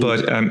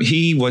 but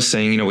he was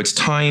saying, it's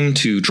time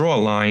to draw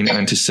a line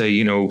and to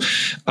say,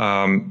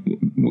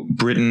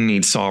 Britain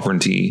needs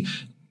sovereignty.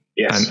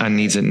 Yes. And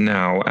needs it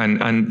now.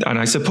 And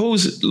I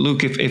suppose,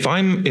 Luke, if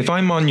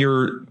I'm on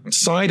your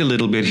side a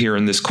little bit here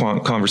in this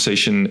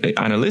conversation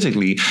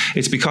analytically,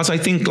 it's because I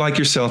think, like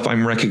yourself,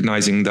 I'm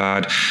recognizing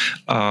that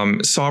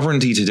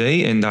sovereignty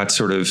today, in that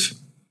sort of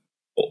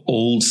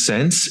old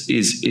sense,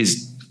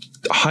 is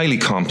a highly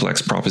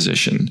complex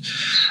proposition.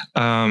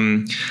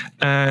 And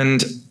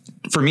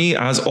for me,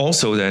 as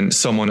also then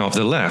someone of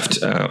the left,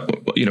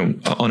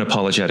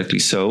 unapologetically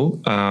so,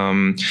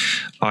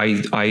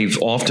 I've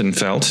often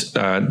felt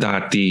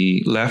that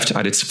the left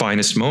at its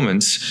finest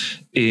moments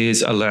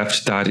is a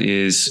left that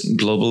is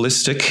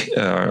globalistic,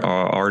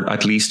 or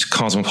at least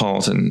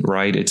cosmopolitan,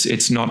 right?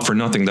 It's not for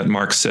nothing that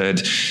Marx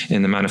said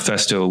in the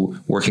manifesto,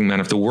 "Working men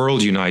of the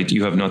world unite,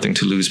 you have nothing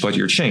to lose but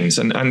your chains."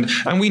 And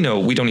we know,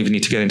 we don't even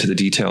need to get into the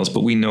details,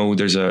 but we know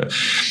there's a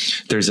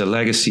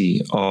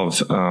legacy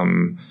of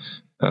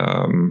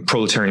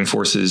proletarian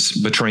forces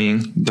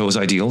betraying those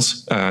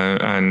ideals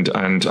and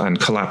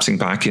collapsing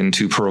back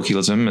into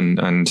parochialism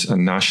and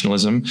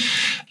nationalism.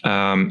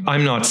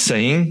 I'm not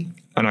saying,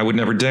 and I would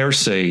never dare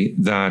say,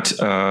 that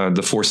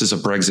the forces of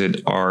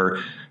Brexit are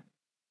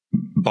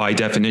by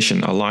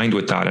definition aligned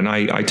with that. And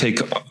I take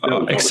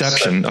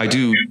exception. I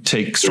do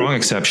take strong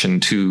exception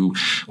to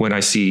when I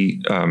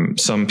see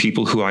some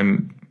people who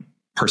I'm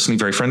personally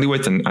very friendly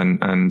with, and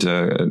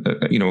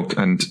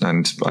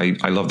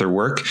I love their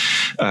work.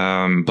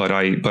 But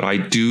I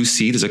do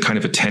see there's a kind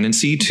of a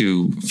tendency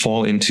to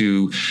fall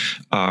into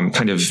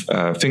kind of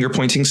finger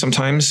pointing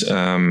sometimes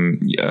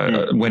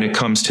when it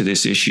comes to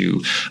this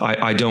issue.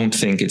 I don't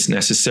think it's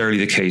necessarily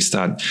the case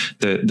that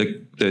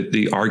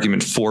the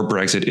argument for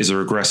Brexit is a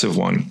regressive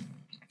one.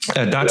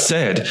 That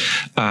said,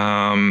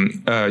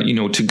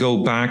 to go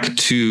back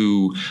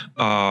to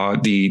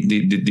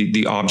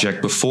the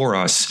object before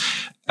us,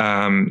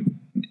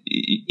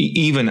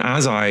 even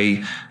as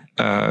I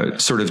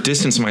sort of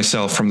distance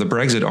myself from the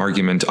Brexit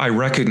argument, I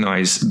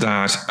recognize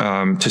that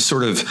to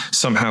sort of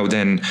somehow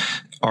then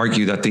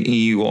argue that the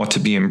EU ought to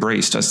be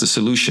embraced as the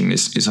solution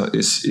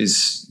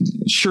is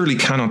surely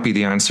cannot be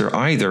the answer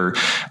either.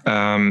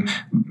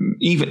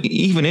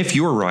 Even if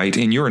you're right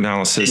in your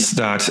analysis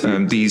that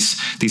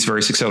these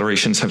various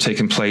accelerations have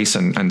taken place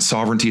and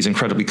sovereignty is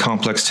incredibly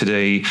complex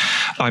today,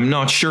 I'm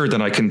not sure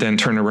that I can then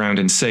turn around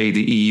and say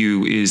the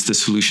EU is the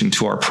solution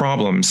to our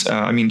problems.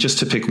 I mean, just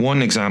to pick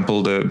one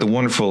example, the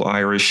wonderful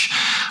Irish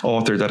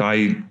author that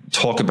I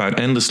talk about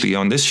endlessly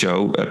on this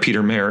show,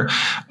 Peter Mayer,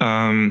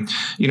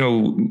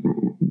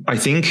 I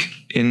think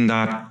in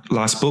that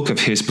last book of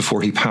his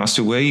before he passed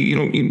away,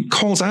 he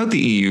calls out the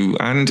EU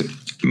and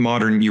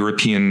modern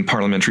European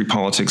parliamentary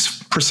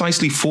politics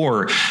precisely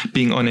for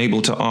being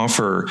unable to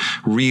offer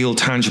real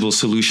tangible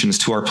solutions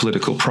to our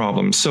political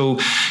problems. So,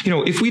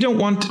 if we don't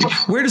want,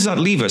 where does that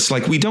leave us?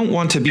 Like, we don't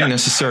want to be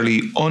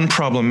necessarily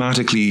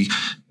unproblematically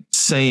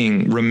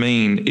saying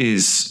Remain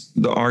is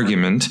the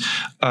argument.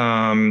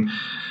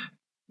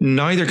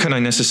 Neither can I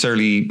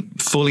necessarily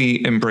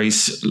fully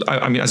embrace.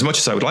 I mean, as much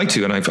as I would like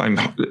to, and I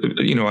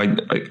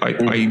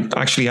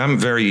actually am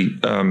very.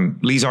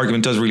 Lee's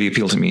argument does really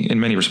appeal to me in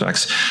many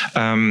respects,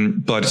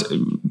 but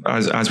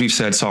as we've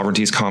said,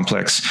 sovereignty is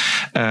complex.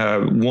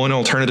 One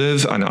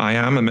alternative, and I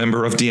am a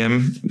member of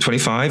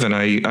DiEM25, and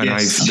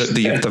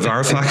the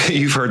Varoufak,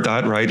 you've heard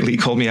that, right? Lee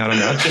called me out on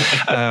that.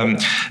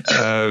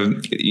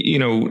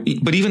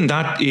 But even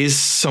that is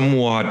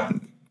somewhat,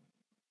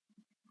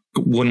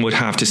 one would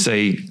have to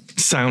say,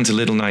 sounds a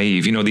little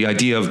naive. The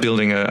idea of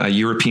building a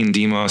European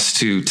demos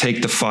to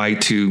take the fight,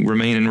 to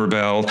remain and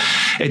rebel.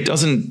 It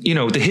doesn't,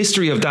 the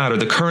history of that or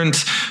the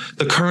current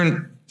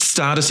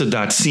status of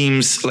that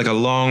seems like a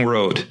long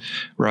road,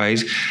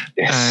 right?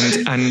 Yes.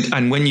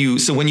 And when you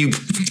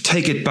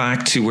take it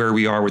back to where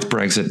we are with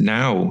Brexit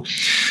now,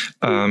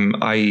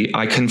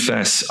 I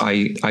confess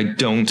I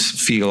don't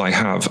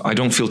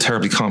feel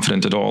terribly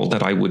confident at all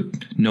that I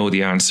would know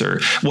the answer.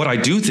 What I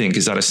do think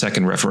is that a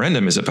second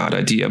referendum is a bad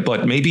idea,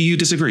 but maybe you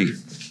disagree.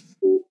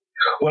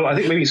 Well, I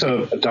think maybe sort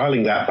of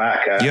dialing that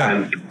back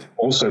and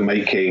also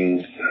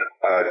making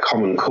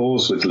common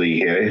cause with Lee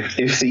here.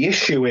 If the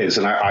issue is,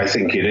 and I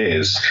think it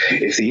is,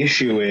 if the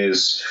issue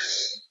is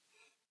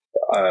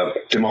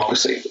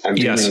democracy and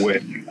dealing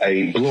with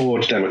a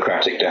broad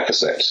democratic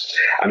deficit,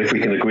 and if we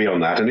can agree on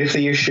that, and if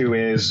the issue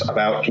is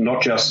about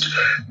not just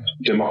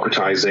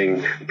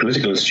democratizing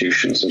political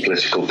institutions and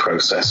political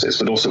processes,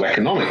 but also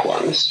economic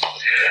ones,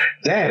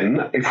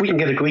 then if we can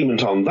get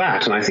agreement on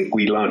that, and I think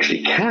we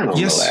largely can on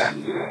the left,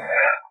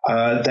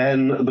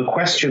 then the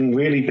question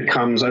really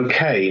becomes,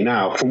 okay,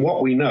 now, from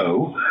what we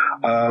know,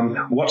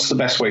 what's the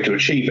best way to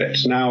achieve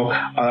it? Now,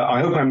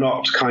 I hope I'm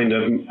not kind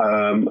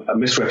of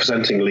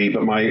misrepresenting Lee,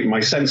 but my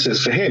sense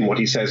is for him, what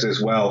he says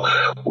is, well,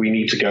 we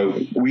need to go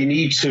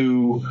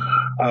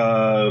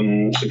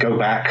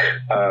back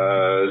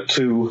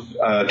to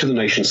the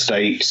nation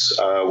states.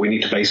 We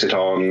need to base it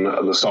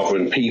on the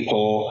sovereign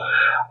people.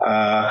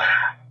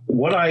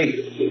 What I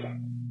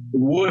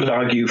would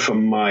argue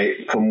from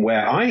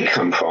where I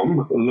come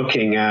from,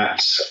 looking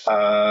at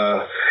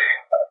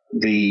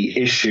the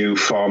issue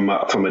from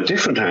a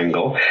different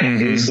angle,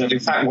 is that in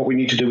fact what we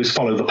need to do is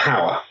follow the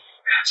power.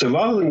 So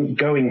rather than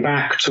going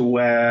back to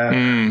where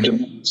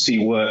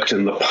democracy worked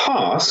in the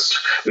past,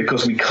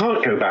 because we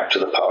can't go back to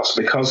the past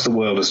because the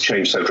world has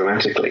changed so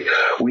dramatically,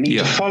 we need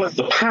to follow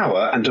the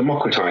power and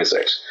democratize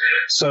it.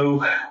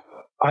 So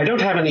I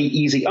don't have any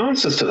easy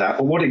answers to that,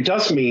 but what it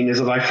does mean is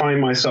that I find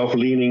myself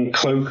leaning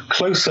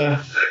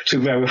closer to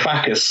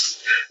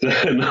Varoufakis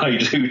than I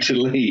do to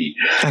Lee.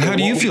 And how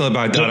do you feel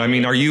about that? I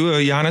mean, are you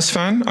a Yanis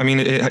fan? I mean,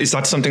 is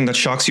that something that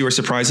shocks you or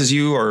surprises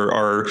you?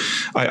 Or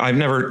I've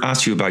never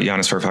asked you about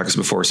Yanis Varoufakis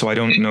before, so I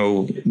don't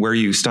know where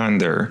you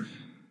stand there.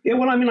 Yeah,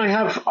 well, I mean, I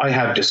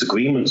have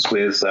disagreements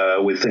with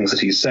things that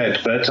he said,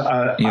 but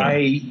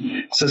I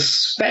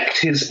suspect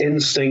his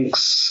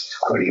instincts.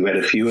 I've already read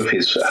a few of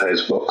his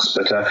books,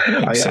 but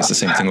he says the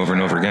same thing over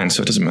and over again,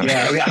 so it doesn't matter.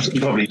 Yeah, he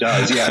probably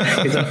does. Yeah,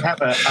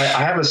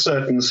 I have a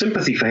certain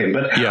sympathy for him,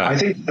 but I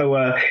think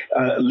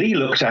Lee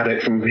looked at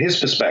it from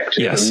his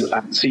perspective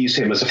and sees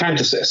him as a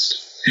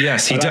fantasist.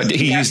 Yes, he did.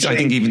 He used, I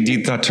think, even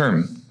did that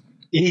term.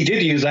 He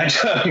did use that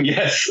term,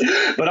 yes.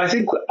 But I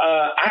think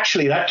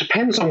actually that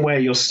depends on where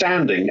you're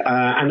standing.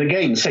 And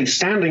again, say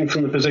standing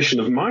from the position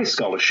of my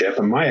scholarship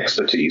and my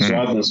expertise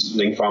rather than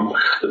standing from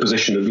the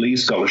position of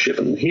Lee's scholarship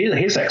and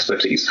his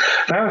expertise,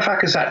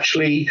 Varoufakis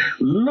actually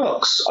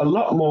looks a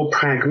lot more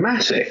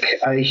pragmatic.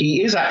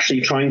 He is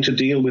actually trying to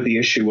deal with the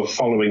issue of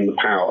following the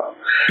power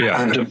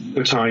and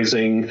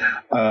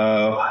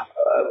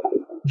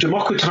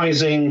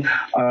democratizing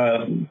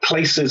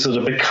places that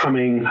are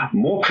becoming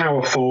more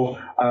powerful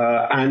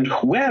and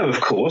where, of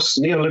course,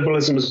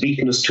 neoliberalism has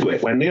beaten us to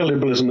it, where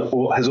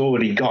neoliberalism has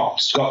already got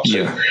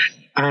to.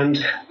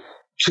 And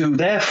to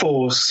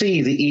therefore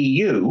see the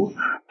EU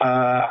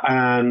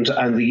and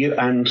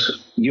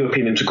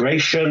European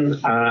integration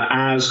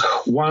as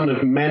one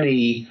of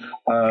many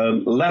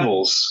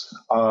levels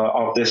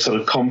of this sort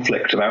of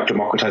conflict about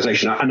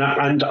democratization.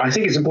 And I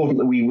think it's important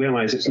that we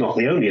realize it's not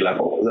the only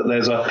level, that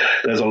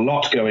there's a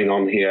lot going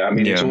on here. I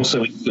mean, it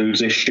also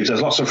includes issues.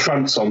 There's lots of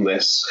fronts on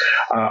this.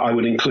 I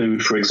would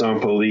include, for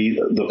example,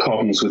 the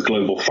problems with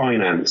global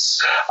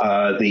finance,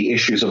 the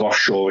issues of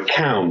offshore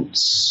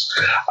accounts,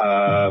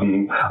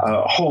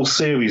 a whole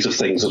series of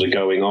things that are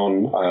going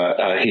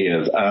on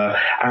here.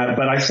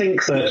 But I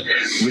think that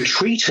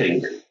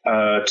retreating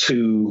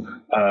to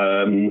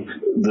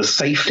the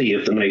safety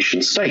of the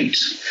nation state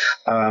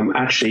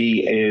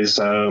actually is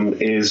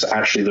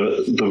actually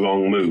the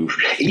wrong move,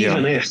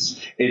 even if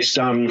it's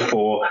done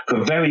for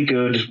very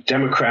good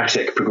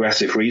democratic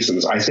progressive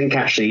reasons. I think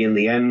actually in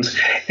the end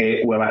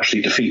it will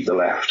actually defeat the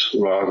left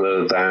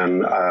rather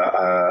than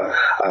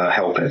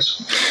help it.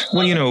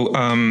 Well,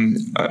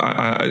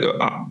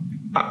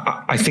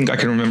 I think I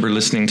can remember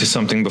listening to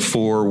something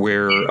before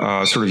where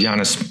sort of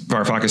Yanis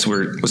Varoufakis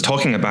was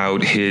talking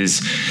about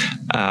his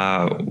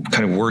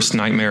kind of worst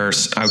nightmare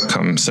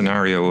outcome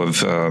scenario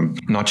of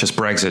not just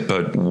Brexit,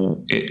 but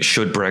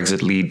should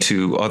Brexit lead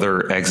to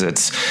other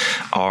exits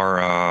or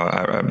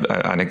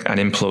an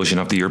implosion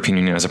of the European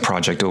Union as a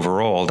project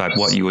overall, that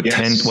what you would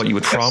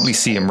probably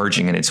see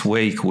emerging in its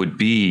wake would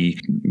be,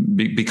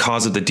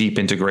 because of the deep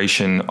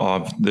integration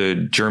of the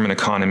German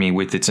economy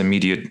with its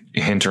immediate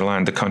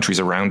hinterland, the countries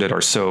around it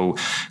are so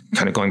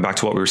kind of going back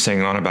to what we were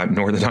saying on about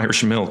Northern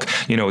Irish milk,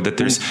 that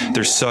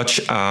there's such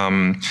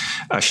an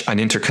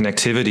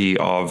interconnectivity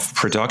of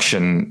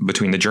production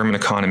between the German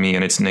economy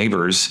and its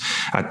neighbors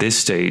at this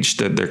stage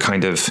that they're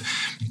kind of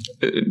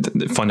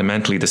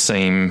fundamentally the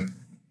same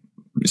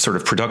sort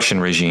of production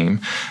regime,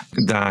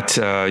 that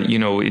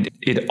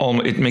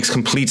it makes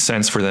complete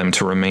sense for them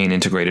to remain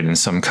integrated in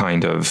some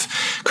kind of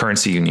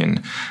currency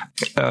union.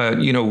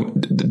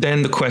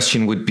 Then the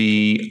question would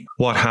be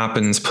what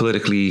happens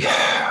politically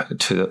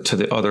to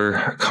the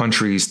other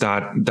countries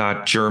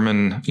that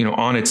German,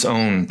 on its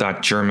own,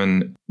 that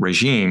German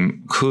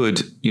regime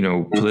could,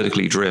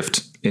 politically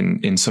drift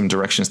in some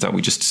directions that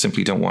we just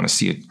simply don't want to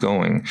see it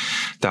going.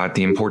 That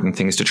the important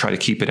thing is to try to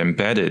keep it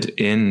embedded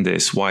in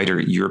this wider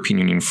European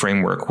Union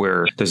framework,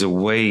 where there's a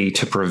way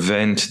to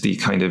prevent the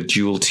kind of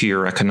dual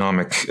tier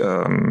economic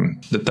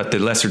that the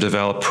lesser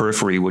developed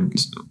periphery would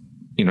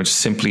just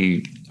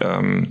simply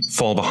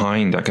fall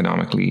behind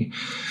economically.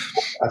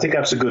 I think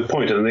that's a good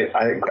point. And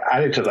I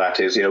added to that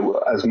is,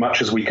 as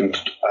much as we can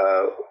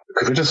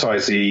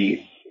criticize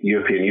the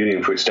European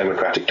Union for its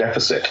democratic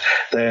deficit,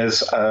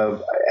 there's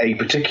a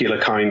particular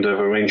kind of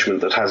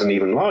arrangement that has an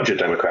even larger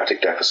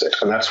democratic deficit,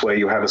 and that's where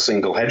you have a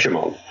single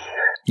hegemon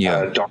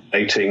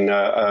dominating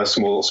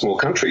small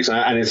countries.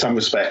 And in some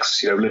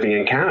respects, living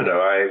in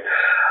Canada,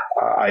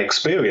 I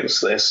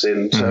experienced this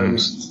in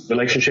terms of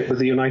relationship with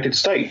the United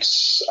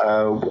States.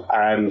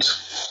 And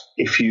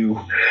if you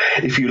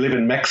live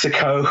in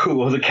Mexico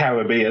or the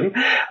Caribbean,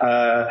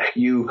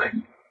 you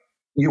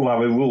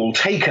are a rule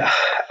taker,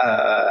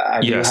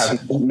 and you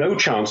have no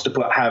chance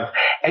to have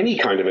any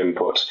kind of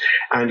input.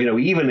 And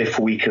even if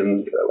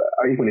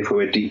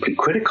we're deeply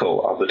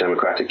critical of the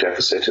democratic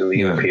deficit in the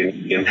European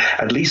Union,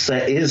 at least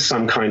there is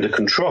some kind of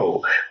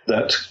control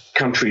that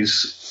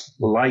countries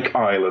like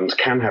Ireland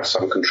can have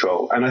some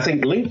control. And I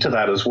think linked to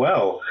that as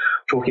well,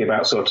 talking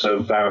about sort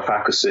of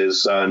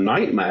Varoufakis's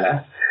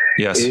nightmare,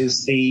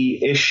 is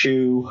the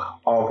issue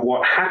of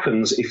what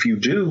happens if you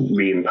do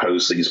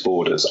reimpose these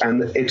borders.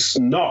 And it's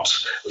not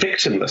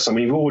victimless. I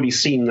mean, we've already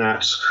seen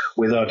that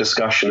with our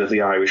discussion of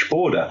the Irish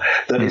border,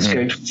 that it's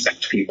going to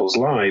affect people's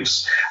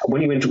lives.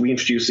 When we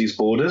introduce these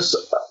borders,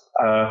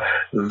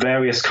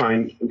 various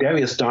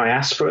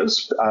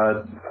diasporas,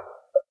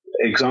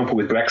 example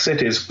with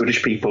Brexit is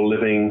British people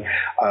living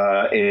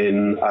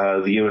in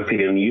the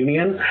European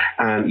Union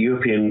and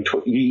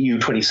EU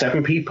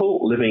 27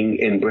 people living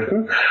in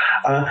Britain.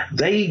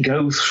 They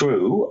go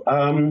through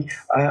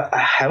a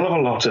hell of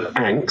a lot of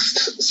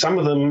angst. Some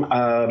of them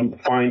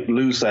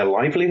lose their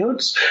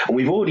livelihoods. And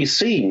we've already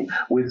seen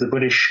with the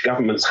British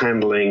government's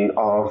handling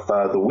of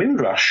the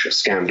Windrush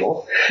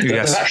scandal that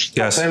they're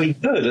actually not very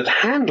good at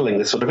handling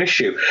this sort of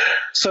issue.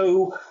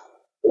 So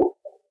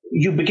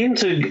you begin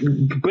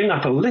to bring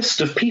up a list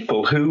of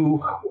people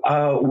who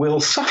will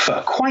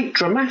suffer quite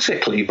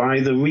dramatically by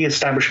the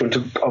re-establishment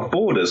of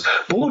borders.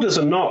 Borders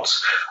are not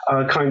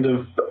kind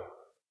of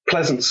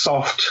pleasant,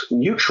 soft,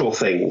 neutral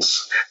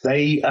things.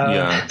 They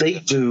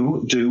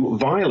do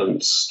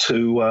violence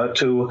to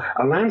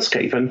a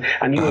landscape, and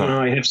you and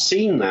I have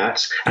seen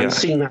that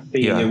seen that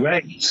being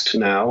erased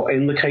now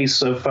in the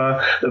case of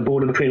the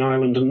border between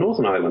Ireland and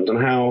Northern Ireland,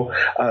 and how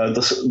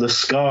the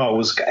scar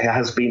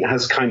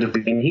has kind of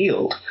been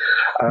healed.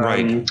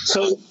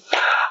 So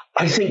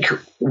I think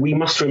we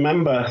must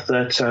remember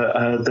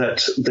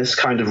that this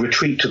kind of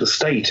retreat to the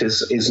state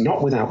is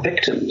not without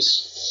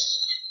victims.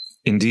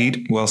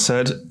 Indeed, well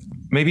said.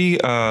 Maybe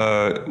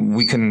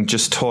we can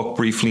just talk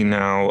briefly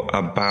now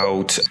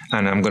about,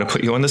 and I'm going to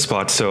put you on the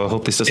spot, so I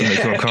hope this doesn't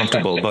make you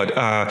uncomfortable, but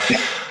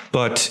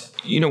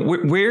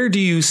where do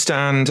you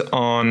stand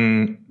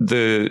on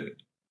the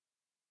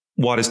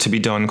what is to be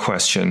done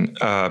question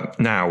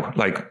now?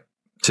 Like,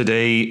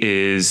 Today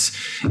is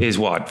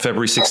what,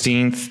 February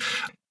 16th?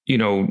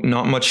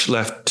 Not much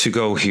left to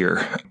go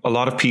here. A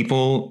lot of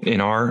people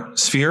in our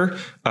sphere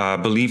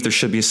believe there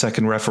should be a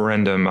second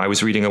referendum. I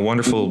was reading a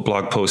wonderful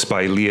blog post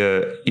by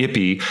Leah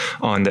Ippy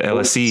on the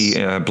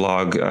LSE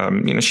blog.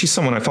 She's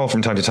someone I follow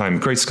from time to time,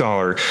 great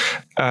scholar.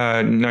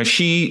 Now,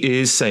 she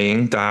is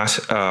saying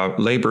that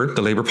Labour,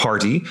 the Labour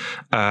Party,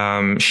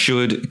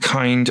 should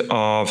kind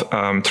of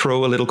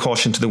throw a little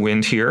caution to the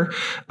wind here.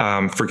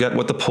 Forget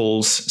what the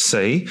polls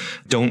say.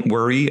 Don't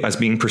worry as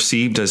being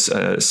perceived as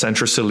a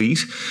centrist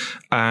elite.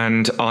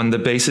 And on the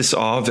basis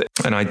of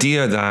an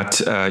idea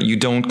that you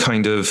don't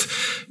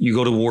you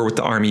go to war with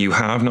the army you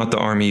have, not the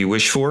army you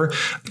wish for.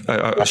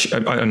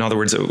 In other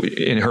words,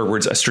 in her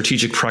words, a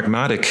strategic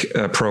pragmatic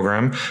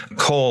program,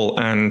 call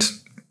and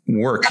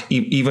work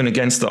even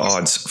against the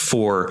odds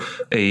for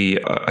a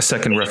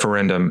second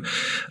referendum.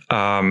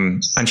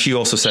 And she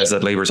also says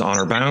that Labour's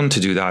honor bound to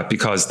do that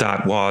because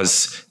that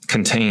was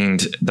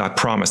contained, that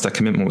promise, that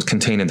commitment was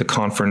contained in the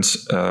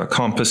conference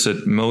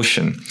composite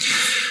motion.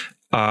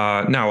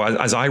 Now,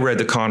 as I read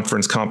the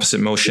conference composite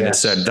motion, It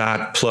said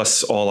that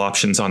plus all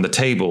options on the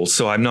table.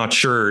 So I'm not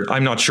sure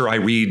I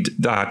read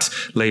that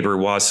Labour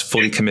was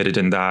fully committed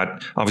in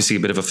that. Obviously, a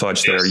bit of a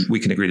fudge there. We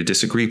can agree to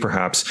disagree,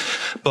 perhaps.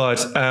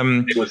 But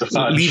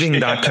leaving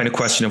that kind of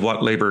question of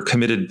what Labour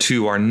committed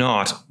to or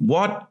not,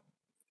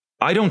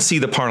 I don't see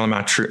the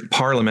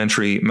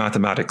parliamentary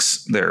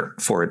mathematics there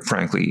for it,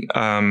 frankly.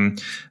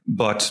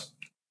 But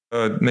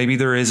maybe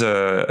there is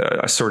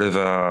a sort of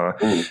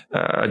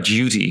a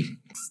duty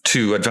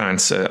to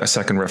advance a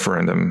second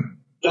referendum.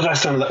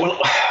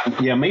 Well,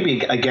 yeah,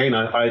 maybe again,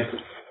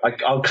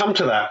 I'll come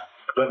to that,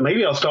 but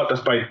maybe I'll start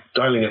just by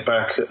dialing it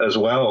back as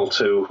well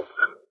to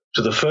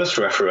the first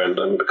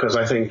referendum, because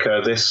I think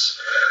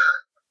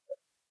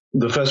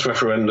the first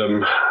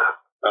referendum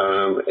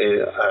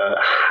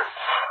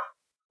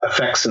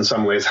affects in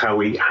some ways how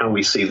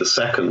we see the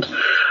second.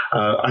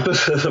 I think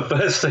the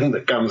first thing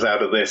that comes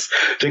out of this,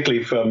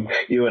 particularly from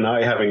you and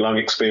I having long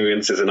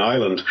experiences in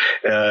Ireland,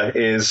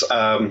 is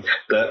that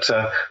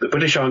the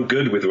British aren't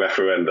good with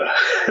referenda.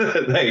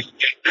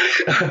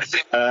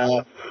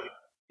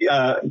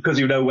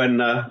 Because when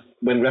a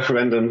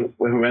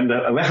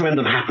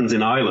referendum happens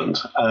in Ireland,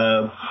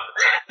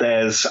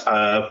 there's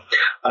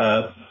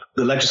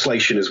the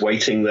legislation is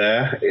waiting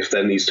there if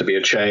there needs to be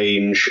a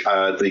change.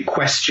 The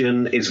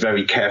question is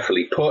very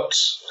carefully put,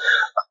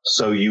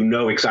 so you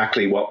know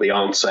exactly what the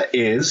answer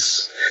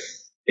is.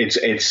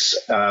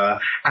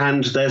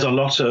 And there's a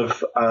lot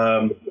of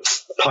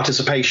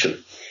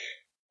participation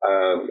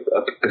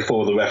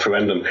before the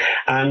referendum.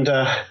 And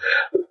a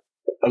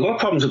lot of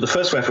problems with the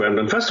first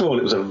referendum. First of all,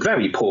 it was a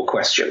very poor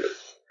question.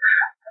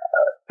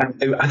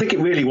 And I think it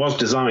really was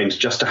designed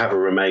just to have a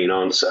Remain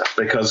answer,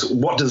 because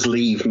what does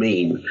leave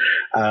mean?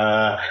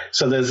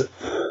 So it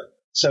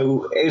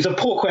was a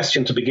poor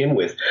question to begin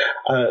with.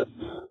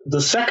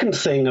 The second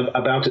thing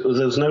about it was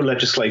there was no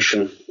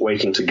legislation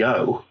waiting to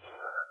go.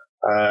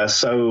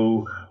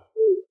 So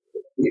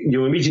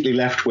you're immediately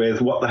left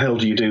with what the hell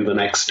do you do the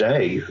next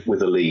day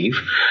with a leave?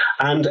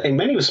 And in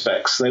many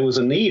respects, there was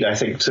a need, I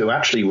think, to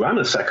actually run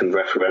a second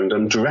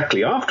referendum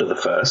directly after the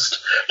first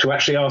to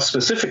actually ask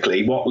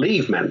specifically what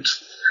leave meant.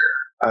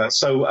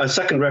 So a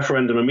second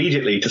referendum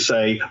immediately to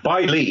say,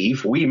 by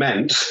leave, we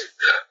meant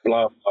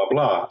blah, blah,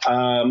 blah.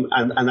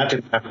 And that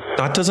didn't happen.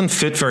 That doesn't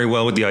fit very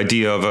well with the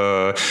idea of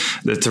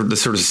the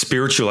sort of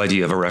spiritual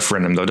idea of a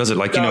referendum, though, does it?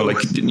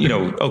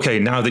 Okay,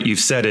 now that you've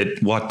said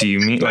it, what do you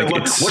mean?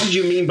 What did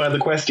you mean by the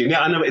question? Yeah,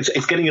 I know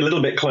it's getting a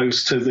little bit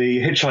close to the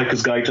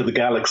Hitchhiker's Guide to the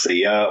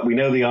Galaxy. We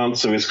know the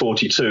answer is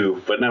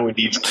 42, but now we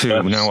need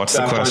to now what's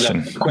the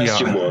question? Find out what the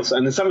question was.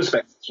 And in some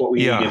respects, it's what we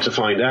needed to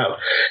find out.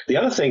 The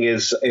other thing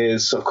is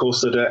of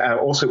course, that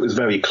also it was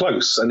very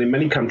close. And in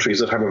many countries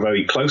that have a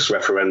very close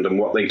referendum,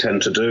 what they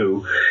tend to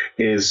do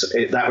is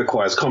that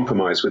requires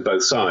compromise with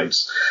both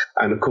sides.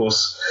 And of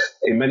course,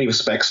 in many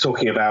respects,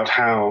 talking about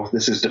how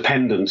this is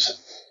dependent,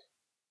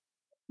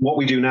 what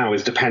we do now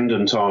is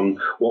dependent on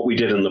what we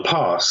did in the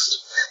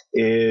past,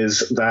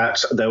 is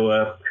that there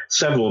were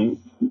several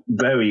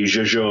very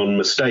jejune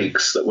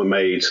mistakes that were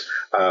made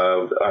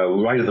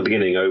right at the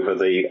beginning over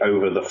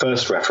the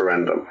first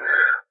referendum.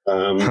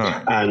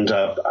 And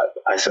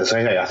I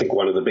say, I think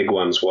one of the big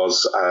ones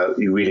was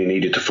you really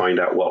needed to find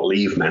out what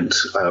leave meant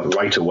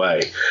right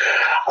away.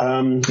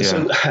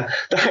 So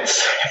that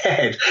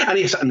said,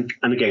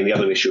 and again, the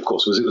other issue, of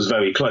course, was it was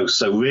very close.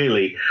 So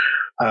really,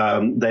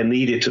 there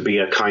needed to be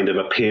a kind of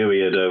a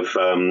period of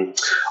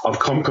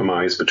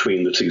compromise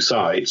between the two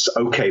sides.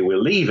 Okay, we're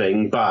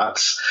leaving,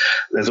 but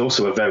there's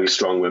also a very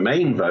strong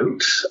Remain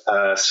vote.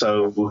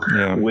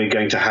 We're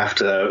going to have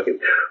to.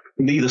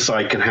 Neither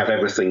side can have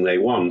everything they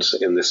want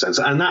in this sense,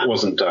 and that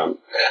wasn't done.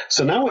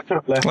 So now we're kind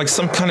of left. Like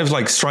some kind of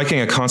like striking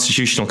a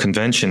constitutional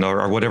convention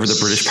or whatever the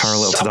British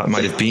parallel to that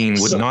might have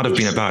been would not have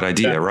been a bad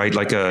idea, right?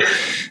 Like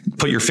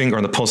put your finger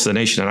on the pulse of the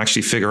nation and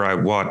actually figure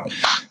out what,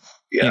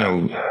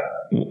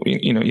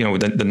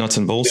 the nuts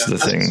and bolts of the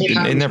thing.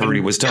 It never really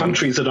was done.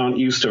 Countries that aren't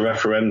used to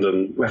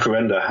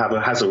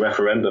referenda has a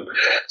referendum.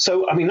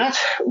 So, I mean, that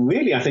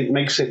really, I think,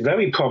 makes it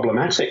very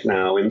problematic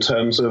now in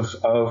terms of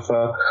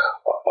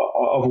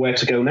where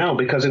to go now,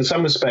 because in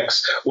some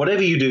respects,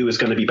 whatever you do is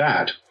going to be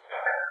bad.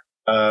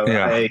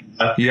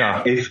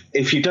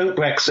 If you don't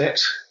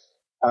Brexit,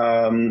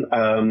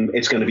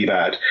 it's going to be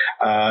bad.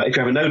 If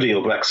you have a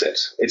no-deal Brexit,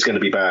 it's going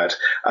to be bad.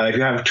 If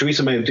you have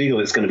Theresa May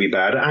deal, it's going to be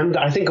bad. And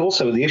I think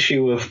also the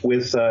issue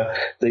with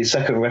the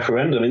second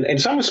referendum, in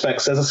some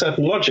respects, there's a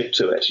certain logic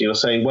to it. You're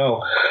saying,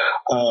 well,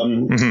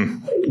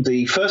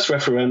 the first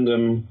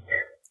referendum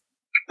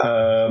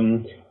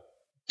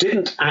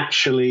didn't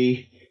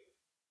actually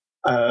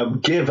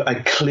give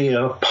a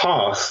clear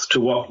path to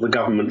what the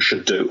government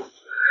should do.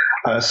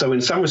 So in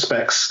some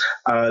respects,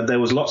 there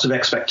was lots of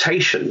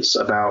expectations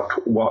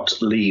about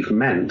what leave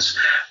meant,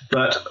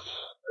 but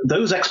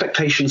those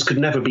expectations could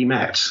never be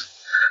met.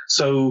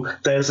 So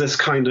there's this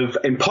kind of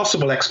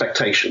impossible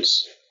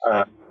expectations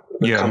that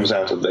comes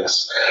out of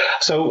this.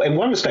 So in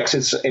one respect,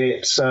 it's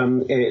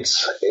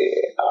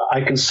I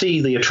can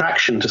see the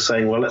attraction to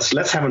saying, well,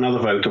 let's have another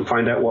vote and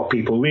find out what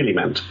people really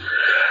meant.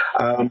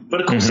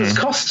 But of course, there's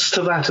costs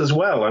to that as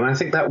well, and I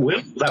think that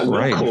will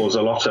cause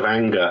a lot of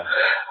anger.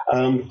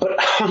 But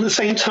on the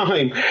same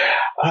time,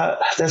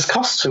 there's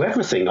costs to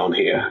everything on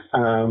here.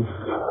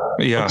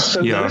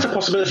 So there is a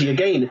possibility,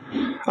 again,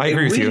 I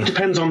agree with you. It really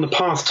depends on the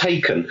path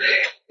taken.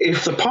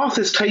 If the path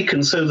is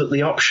taken so that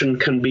the option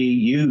can be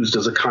used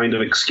as a kind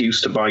of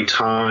excuse to buy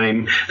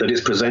time, that it's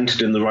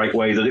presented in the right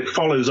way, that it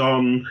follows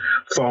on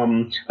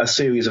from a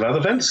series of other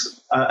events,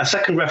 a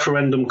second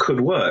referendum could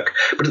work.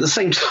 But at the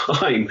same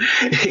time,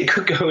 it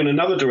could go in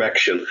another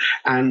direction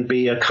and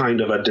be a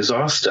kind of a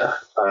disaster.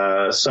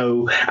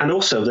 And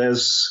also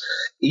there's,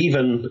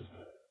 even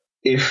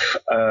if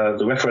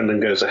the referendum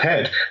goes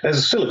ahead,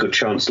 there's still a good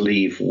chance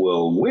Leave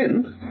will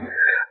win.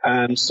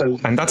 And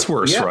that's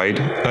worse, right?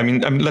 I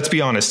mean, let's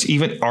be honest.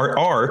 Even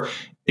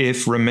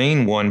if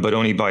Remain won, but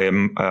only by a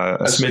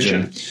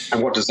smidgen.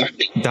 And what does that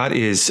mean? That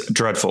is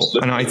dreadful.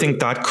 And I think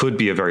that could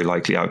be a very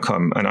likely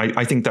outcome. And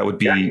I think that would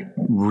be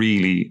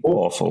really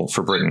awful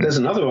for Britain. There's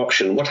another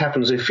option. What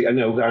happens if, I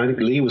think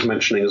Lee was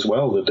mentioning as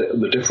well,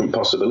 the different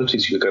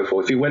possibilities you could go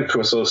for. If you went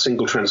for a sort of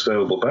single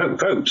transferable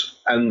vote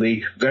and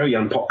the very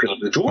unpopular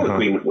withdrawal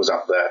agreement was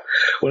up there,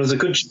 well, there's a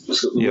good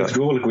chance that the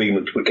withdrawal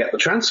agreement would get the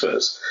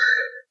transfers.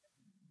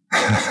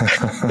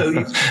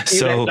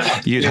 So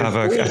you'd have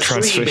a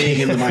transfer being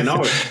in the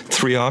minority,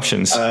 three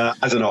options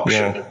as an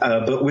option,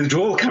 but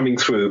withdrawal coming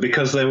through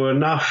because there were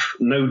enough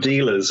no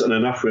dealers and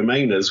enough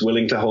Remainers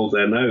willing to hold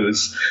their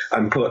nose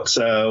and put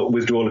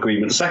withdrawal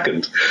agreement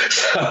second.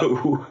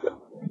 So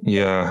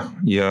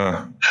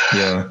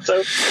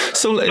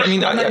So I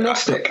mean, I'm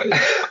agnostic.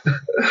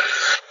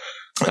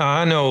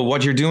 I know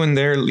what you're doing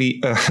there, Lee.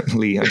 I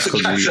just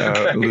called you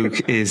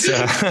Luke. Is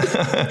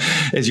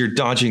you're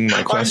dodging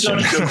my question.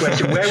 I'm dodging your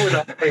question. Where would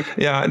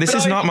I? This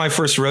is not my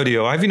first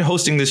rodeo. I've been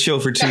hosting this show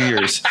for 2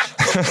 years.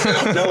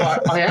 No,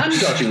 I am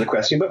dodging the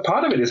question, but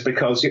part of it is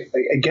because,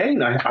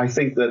 again, I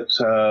think that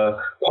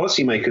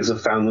policymakers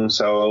have found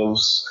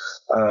themselves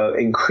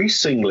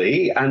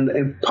increasingly,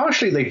 and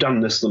partially they've done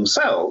this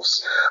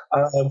themselves.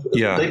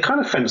 They kind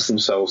of fenced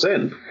themselves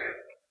in.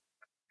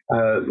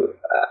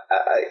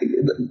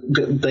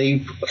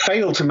 They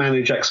failed to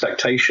manage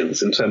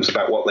expectations in terms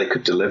about what they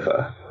could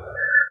deliver.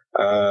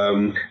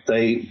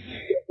 They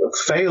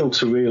failed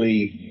to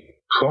really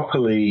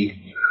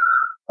properly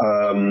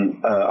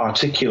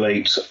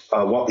articulate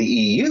what the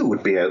EU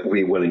would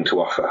be willing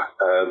to offer.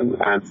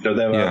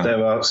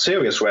 There are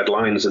serious red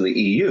lines in the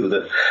EU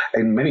that,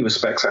 in many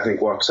respects, I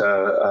think what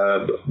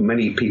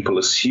many people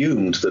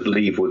assumed that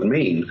Leave would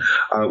mean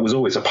was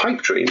always a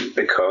pipe dream,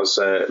 because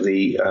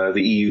the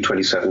EU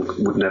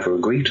 27 would never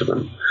agree to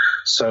them.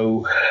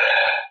 So,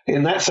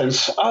 in that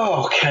sense,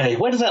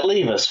 where does that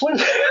leave us? Where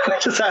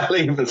does that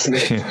leave us,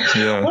 Nick?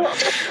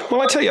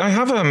 Well, I tell you, I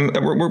have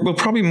we'll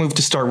probably move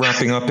to start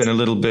wrapping up in a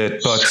little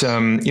bit, but I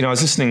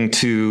was listening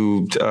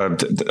to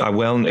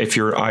if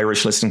you're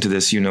Irish listening to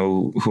this, you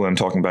know who I'm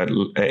talking about,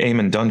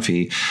 Eamon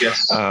Dunphy.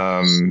 Yes.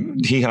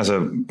 He has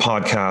a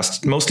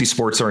podcast, mostly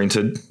sports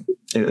oriented,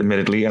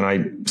 admittedly, and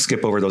I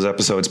skip over those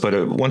episodes,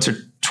 but once or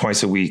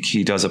twice a week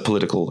he does a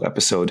political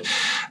episode,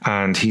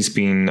 and he's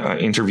been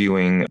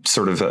interviewing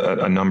sort of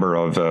a number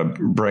of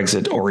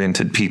Brexit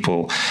oriented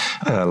people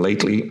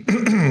lately.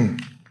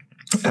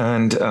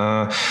 And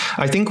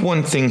I think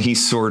one thing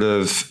he's sort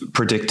of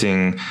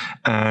predicting,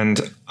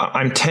 and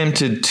I'm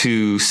tempted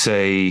to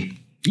say,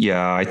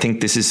 I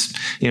think this is,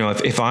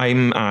 if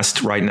I'm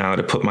asked right now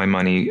to put my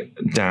money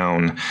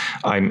down,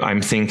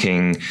 I'm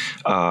thinking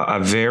a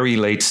very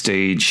late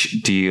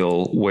stage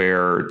deal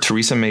where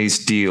Theresa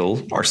May's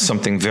deal, or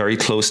something very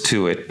close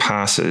to it,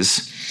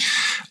 passes,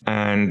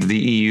 and the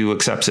EU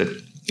accepts it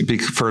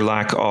for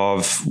lack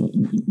of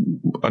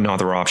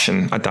another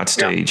option at that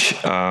stage.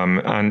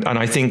 And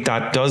I think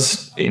that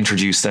does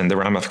introduce then the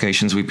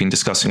ramifications we've been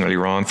discussing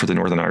earlier on for the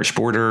Northern Irish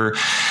border.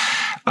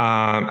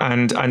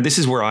 And this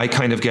is where I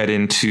kind of get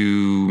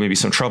into maybe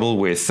some trouble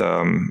with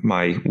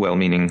my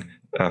well-meaning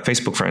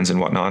Facebook friends and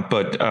whatnot.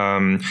 But,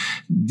 I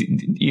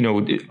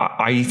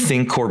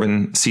think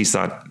Corbyn sees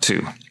that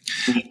too.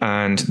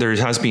 And there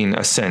has been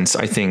a sense,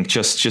 I think,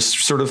 just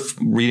sort of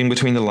reading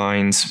between the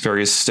lines,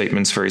 various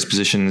statements, various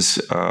positions,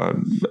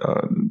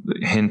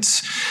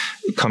 hints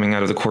coming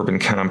out of the Corbyn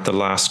camp the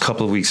last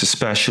couple of weeks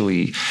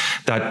especially,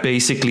 that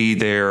basically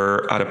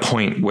they're at a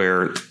point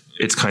where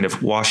it's kind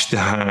of washed the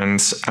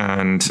hands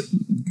and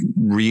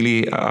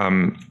really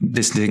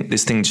this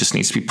thing just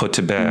needs to be put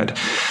to bed.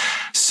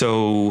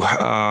 So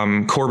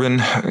Corbyn,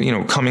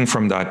 coming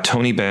from that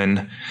Tony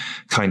Benn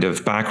kind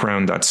of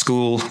background, that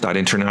school, that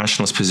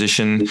internationalist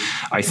position,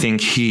 I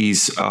think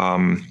he's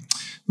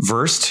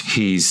versed.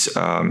 He's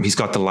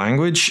got the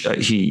language.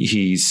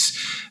 He's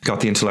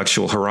got the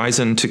intellectual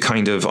horizon to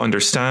kind of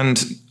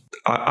understand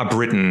a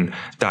Britain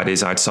that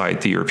is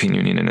outside the European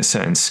Union in a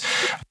sense.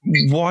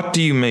 What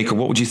do you make, or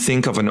what would you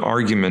think of an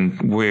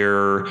argument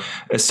where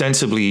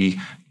ostensibly,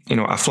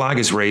 a flag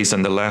is raised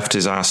and the left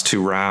is asked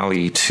to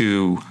rally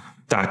to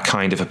that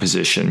kind of a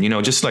position,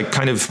 just like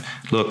kind of,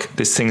 look,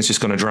 this thing is just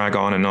going to drag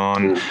on and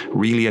on.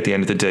 Really, at the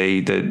end of the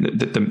day,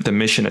 the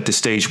mission at this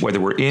stage, whether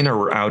we're in or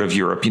we're out of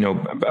Europe,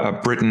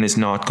 Britain is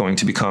not going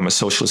to become a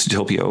socialist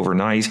utopia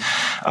overnight.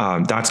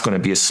 That's going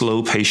to be a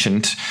slow,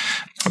 patient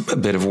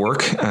bit of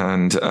work,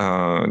 and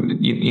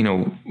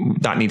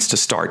that needs to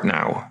start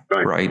now,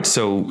 right?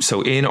 So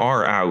in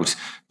or out,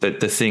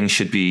 the thing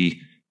should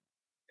be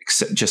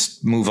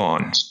just move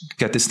on,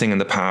 get this thing in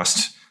the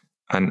past.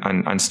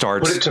 And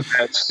start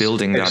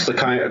building that. It's the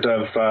kind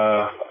of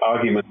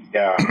argument,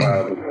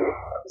 a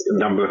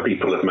number of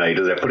people have made.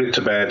 They put it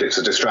to bed. It's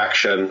a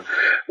distraction.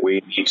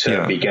 We need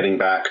to be getting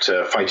back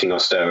to fighting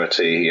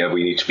austerity.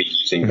 We need to be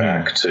getting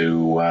back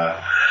to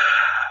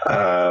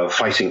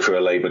fighting for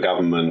a Labour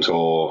government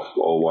or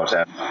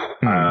whatever.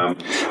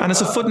 And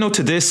as a footnote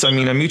to this, a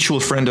mutual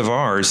friend of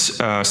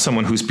ours,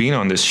 someone who's been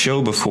on this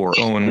show before,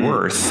 Owen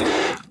Worth,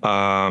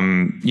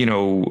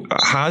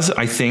 has,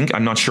 I think,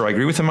 I'm not sure I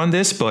agree with him on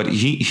this, but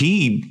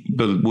he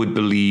would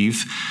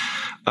believe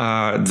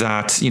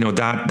that,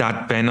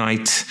 that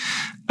Bennite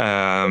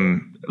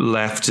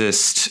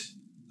leftist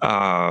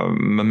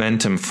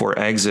momentum for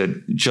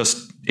exit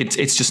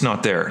it's just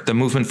not there. The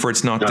movement for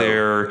it's not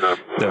there.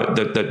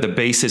 The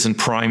base isn't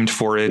primed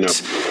for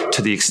it.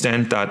 To the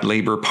extent that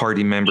Labour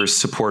Party members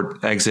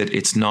support exit,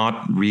 it's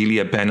not really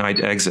a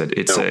Bennite exit.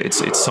 It's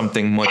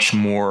something much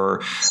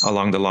more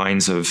along the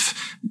lines of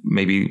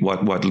maybe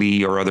what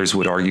Lee or others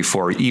would argue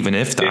for, even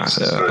if that.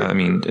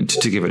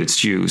 To give it its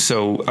due.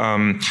 So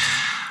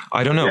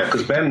I don't know. Yeah,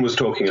 because Ben was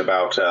talking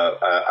about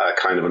a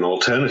kind of an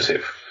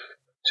alternative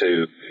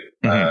to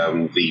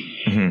then the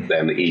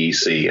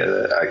EEC,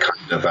 a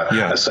kind of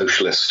a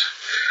socialist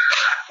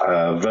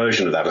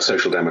version of that, a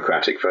social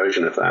democratic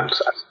version of that,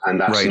 and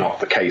that's not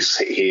the case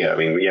here.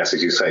 Yes,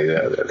 as you say,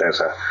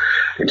 there's a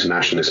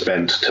internationalist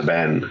bent to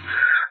Ben.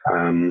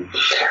 On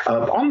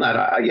that,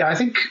 I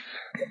think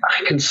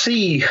I can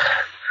see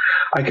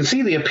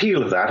the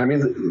appeal of that.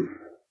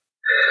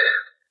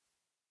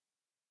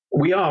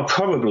 We are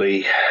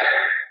probably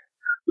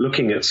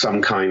looking at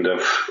some kind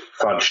of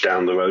fudge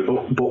down the road,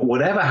 but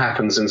whatever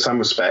happens, in some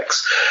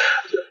respects,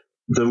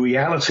 the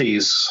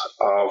realities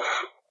of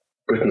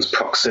Britain's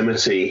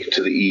proximity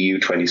to the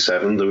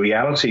EU27, the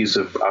realities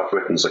of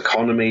Britain's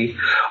economy,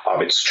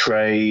 of its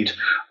trade,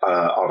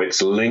 of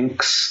its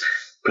links,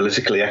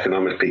 politically,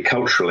 economically,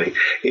 culturally,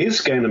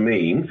 is going to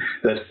mean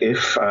that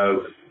if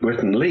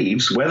Britain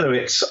leaves, whether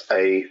it's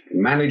a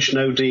managed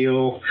no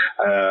deal,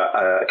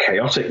 a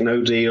chaotic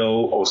no deal,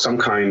 or some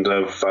kind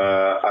of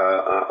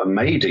a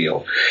May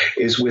deal,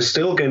 is we're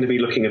still going to be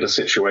looking at a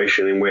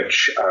situation in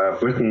which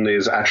Britain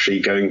is actually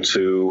going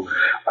to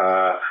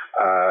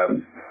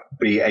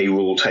be a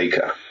rule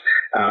taker.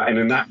 And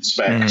in that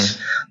respect,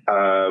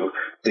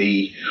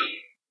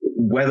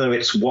 whether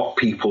it's what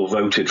people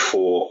voted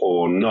for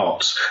or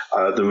not,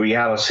 the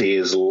reality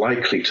is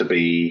likely to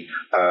be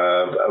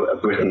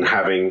Britain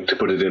having, to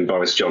put it in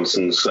Boris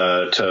Johnson's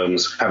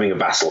terms, having a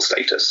vassal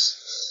status.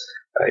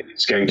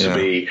 It's going to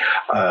be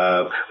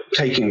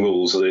taking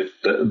rules that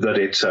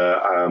it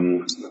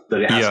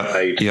hasn't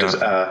made,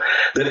 that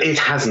it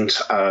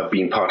hasn't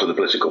been part of the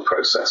political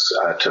process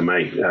to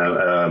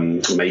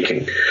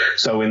making.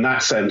 So in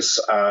that sense,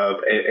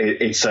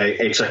 it's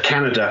a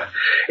Canada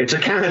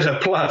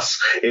plus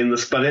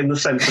but in the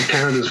sense of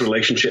Canada's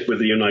relationship with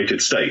the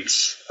United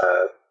States.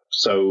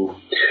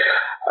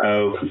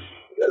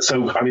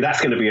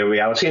 That's going to be a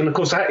reality. And, of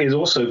course, that is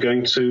also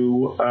going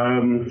to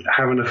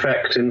have an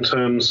effect in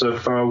terms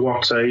of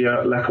what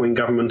a left-wing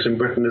government in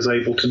Britain is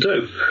able to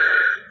do.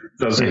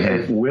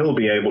 It will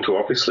be able to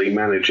obviously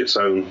manage its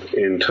own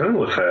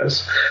internal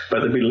affairs, but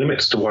there'll be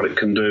limits to what it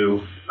can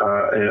do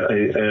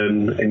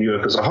in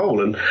Europe as a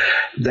whole. And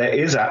there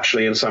is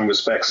actually, in some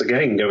respects,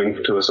 again,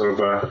 going to a sort of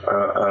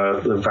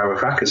the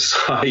Varoufakis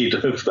side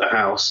of the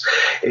house,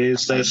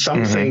 is there's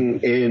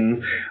something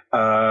in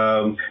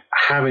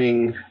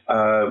having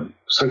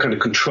some kind of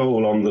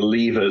control on the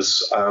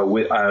levers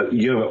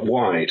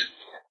Europe-wide.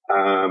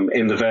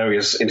 In the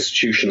various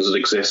institutions that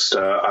exist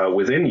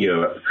within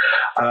Europe,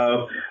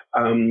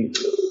 and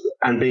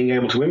being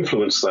able to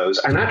influence those.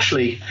 And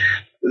actually,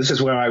 this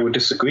is where I would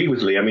disagree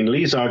with Lee. I mean,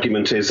 Lee's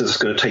argument is that it's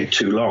going to take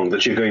too long,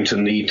 that you're going to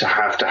need to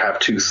have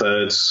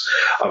 2/3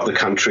 of the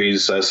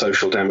country's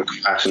social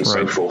democrat and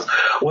so forth.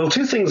 Well,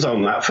 two things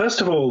on that.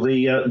 First of all,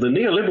 the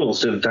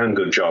neoliberals did a damn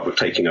good job of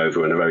taking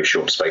over in a very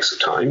short space of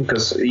time,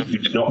 because EU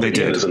did not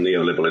begin as a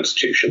neoliberal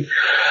institution.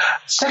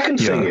 Second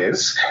thing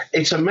is,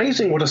 it's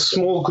amazing what a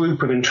small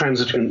group of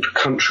intransigent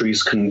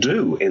countries can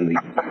do in the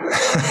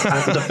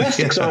and the best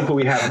example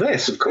we have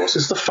this, of course,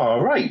 is the far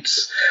right.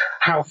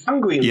 How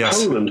Hungary and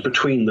Poland,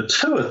 between the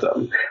two of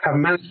them, have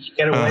managed to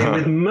get away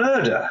with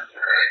murder.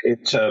 In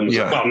terms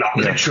of, well, not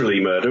literally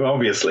murder,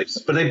 obviously,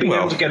 but they've been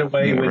able to get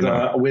away with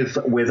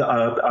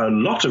a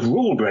lot of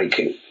rule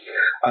breaking.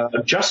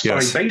 Just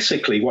by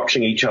basically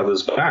watching each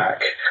other's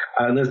back.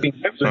 And there's been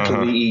very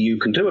little the EU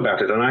can do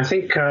about it. And I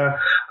think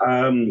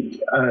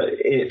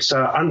it's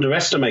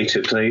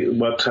underestimated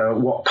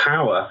what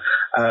power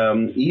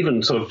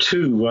even sort of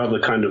two rather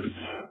kind of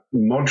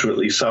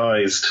moderately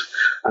sized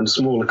and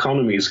small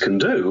economies can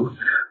do.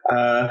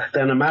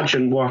 Then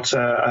imagine what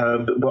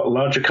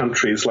larger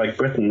countries like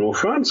Britain or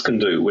France can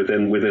do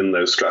within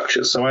those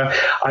structures. So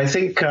I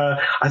think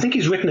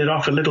he's written it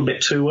off a little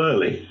bit too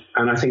early,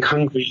 and I think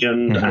Hungary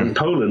and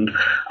Poland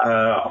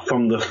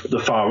from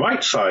the far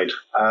right side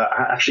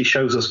actually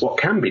shows us what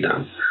can be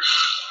done.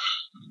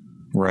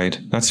 Right.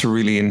 That's a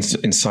really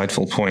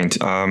insightful point.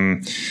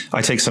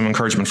 I take some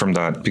encouragement from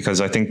that,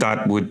 because I think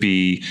that would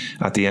be,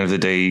 at the end of the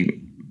day,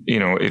 you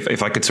know,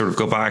 if I could sort of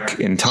go back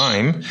in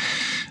time,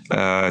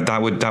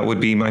 that would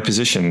be my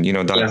position. You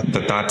know,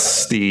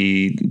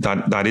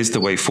 that is the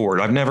way forward.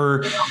 I've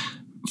never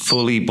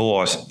fully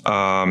bought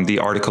the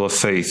article of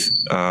faith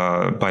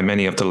by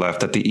many of the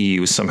left that the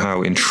EU is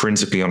somehow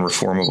intrinsically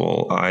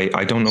unreformable.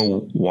 I don't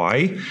know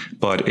why,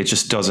 but it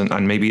just doesn't.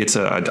 And maybe it's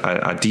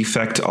a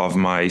defect of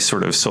my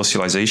sort of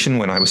socialization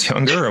when I was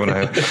younger, when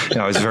I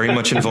was very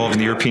much involved in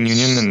the European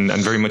Union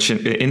and very much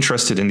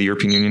interested in the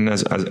European Union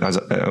as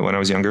when I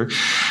was younger.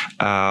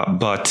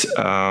 But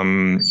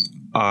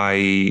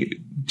I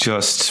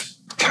just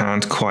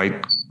can't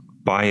quite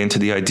buy into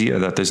the idea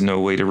that there's no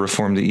way to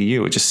reform the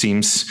EU. It just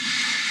seems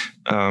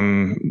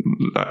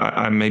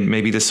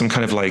maybe there's some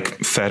kind of like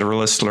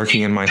federalist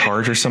lurking in my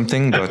heart or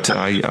something. But well,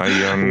 I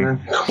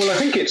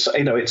think it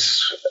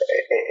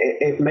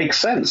makes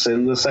sense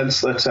in the sense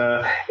that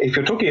if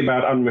you're talking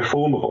about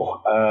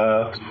unreformable,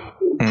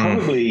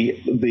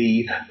 probably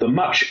the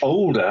much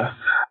older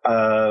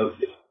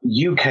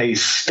UK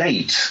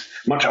state,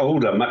 much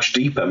older, much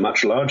deeper,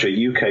 much larger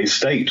UK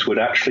state would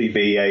actually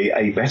be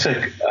a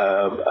better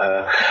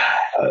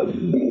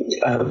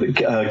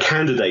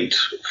candidate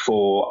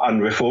for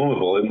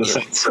unreformable in the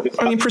sense of,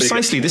 I mean,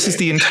 precisely. This is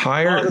the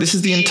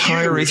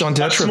entire raison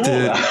d'etre of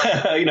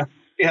the.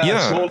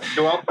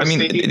 I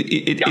mean,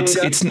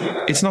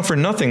 it's not for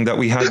nothing that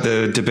we had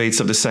the debates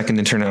of the Second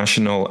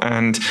International,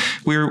 and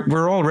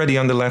we're already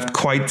on the left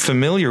quite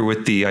familiar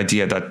with the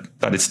idea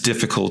that it's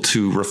difficult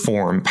to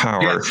reform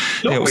power.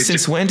 Yes.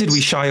 Since when did we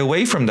shy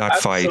away from that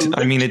fight?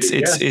 I mean, it's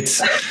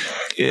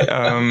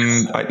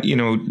you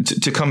know,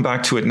 to come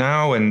back to it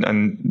now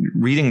and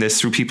reading this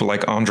through people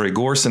like Andre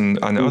Gors and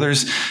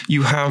others,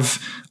 you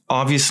have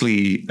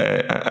obviously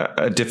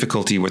a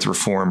difficulty with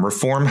reform.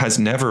 Reform has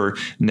never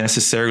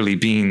necessarily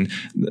been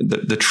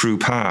the true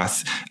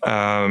path.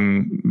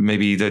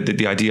 Maybe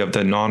the idea of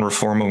the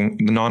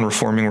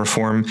non-reforming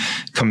reform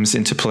comes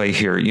into play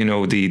here. You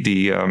know,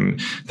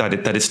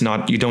 that it's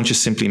not, you don't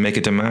just simply make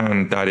a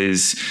demand that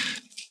is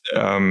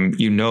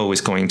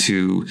is going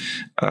to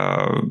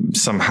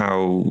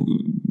somehow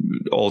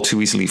all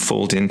too easily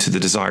fold into the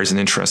desires and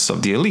interests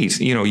of the elite.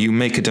 You know, you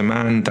make a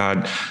demand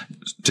that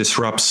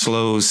disrupts,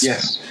 slows,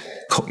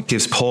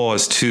 gives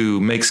pause to,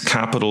 makes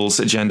capital's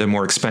agenda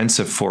more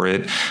expensive for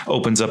it,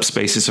 opens up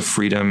spaces of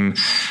freedom.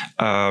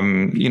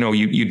 You know,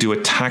 you do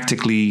it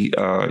tactically.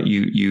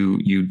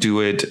 You do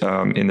it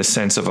in the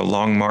sense of a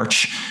long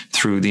march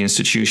through the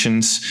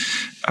institutions.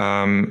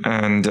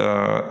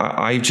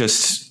 I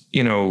just,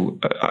 you know,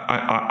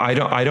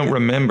 I don't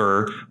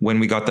remember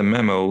when we got the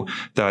memo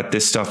that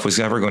this stuff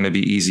was ever going to be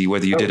easy,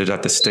 whether you did it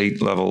at the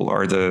state level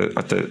or at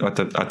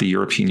the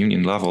European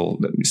Union level.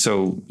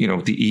 So, you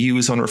know, the EU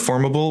is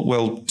unreformable.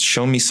 Well,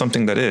 show me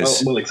something that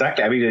is. Well,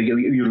 exactly. I mean,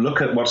 you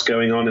look at what's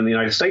going on in the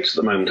United States at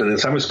the moment, and in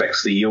some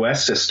respects, the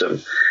US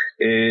system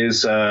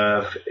is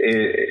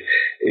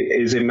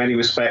in many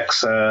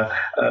respects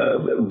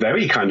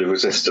very kind of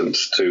resistant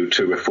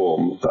to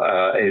reform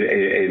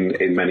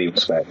in many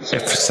respects,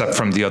 except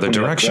from the other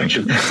direction.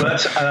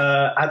 But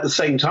at the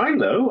same time,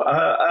 though,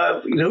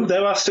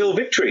 there are still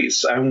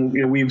victories,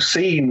 and we've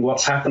seen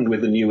what's happened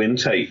with the new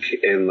intake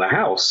in the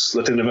House.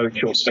 That in a very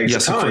short space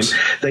of time,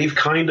 they've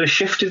kind of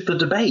shifted the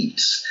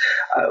debate.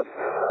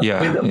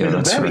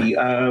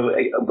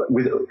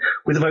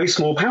 With a very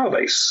small power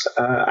base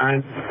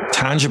and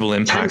tangible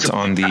impact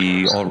on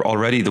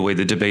already the way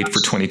the debate for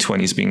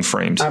 2020 is being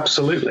framed.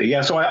 Absolutely,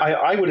 yeah. So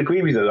I would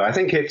agree with you. I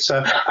think it's.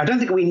 I don't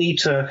think we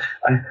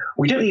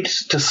don't need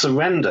to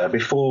surrender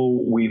before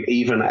we've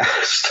even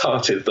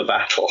started the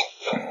battle.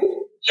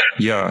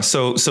 Yeah.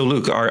 So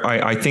Luke,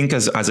 I think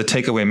as a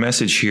takeaway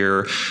message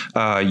here,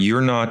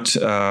 you're not,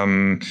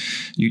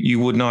 you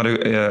would not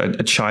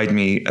chide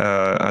me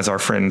as our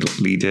friend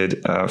Lee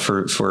did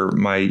for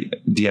my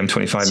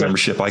DM25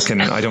 membership. I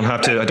don't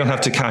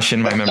have to cash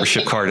in my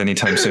membership card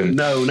anytime soon.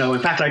 No.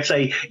 In fact, I'd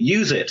say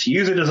use it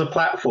as a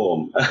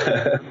platform.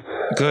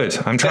 Good.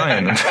 I'm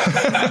trying.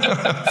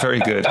 Very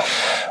good.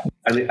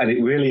 And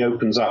it really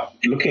opens up,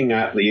 looking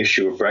at the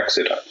issue of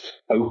Brexit,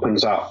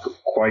 opens up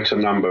quite a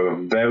number of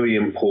very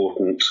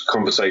important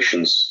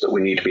conversations that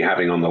we need to be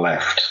having on the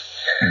left.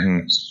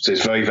 Mm-hmm. So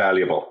it's very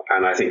valuable.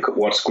 And I think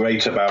what's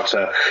great about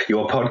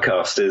your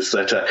podcast is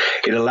that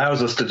it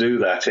allows us to do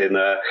that in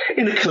a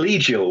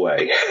collegial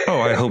way. Oh,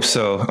 I hope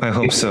so.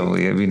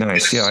 It'd be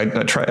nice. Yeah,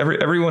 I try.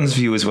 Everyone's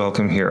view is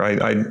welcome here.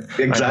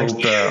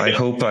 Exactly. I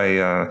hope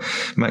I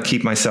might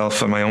keep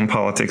myself and my own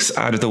politics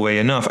out of the way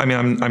enough. I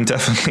mean, I'm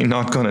definitely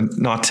not going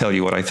to not tell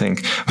you what I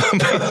think,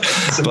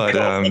 but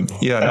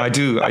I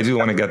do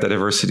want to get the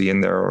diversity in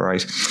there. All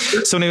right.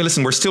 So now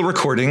listen, we're still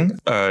recording.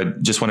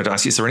 Just wanted to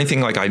ask you, is there anything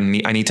like I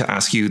need to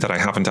ask you that I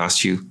haven't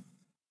asked you?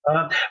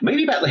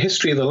 Maybe about the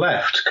history of the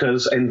left,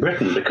 because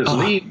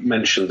Lee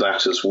mentioned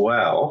that as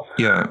well.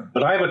 Yeah.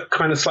 But I have a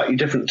kind of slightly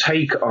different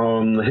take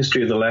on the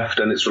history of the left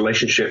and its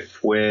relationship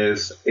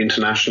with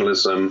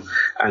internationalism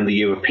and the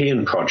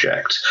European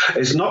project.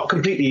 It's not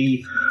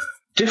completely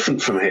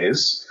different from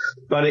his,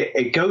 but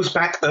it goes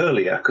back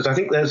earlier, because I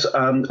think there's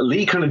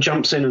Lee kind of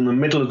jumps in the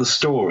middle of the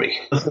story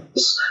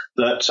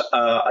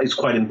that is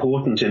quite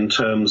important in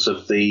terms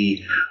of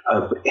the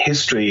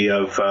history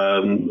of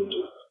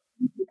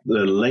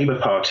the Labour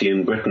Party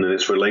in Britain and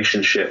its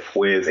relationship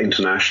with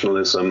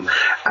internationalism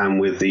and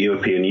with the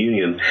European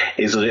Union,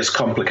 is that it's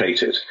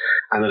complicated.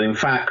 And that, in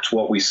fact,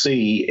 what we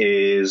see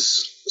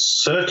is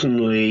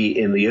certainly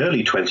in the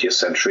early 20th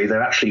century,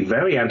 they're actually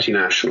very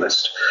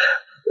anti-nationalist,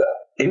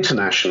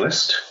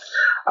 internationalist,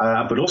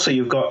 but also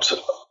you've got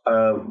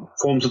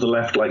forms of the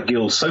left like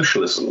guild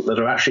socialism that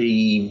are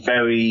actually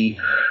very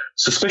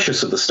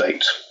suspicious of the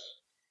state.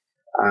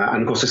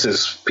 And of course, this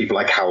is people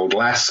like Harold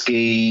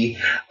Laski,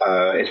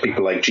 it's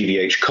people like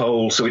G.D.H.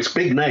 Cole, so it's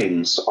big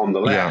names on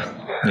the left.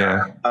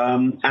 Yeah.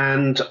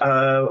 And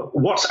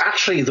what's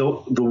actually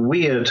the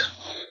weird,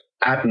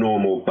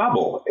 abnormal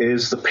bubble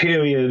is the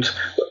period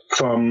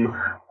from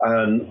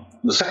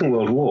the Second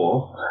World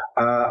War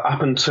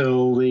up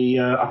until the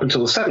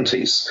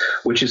 70s,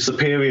 which is the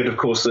period, of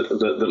course, that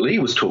Lee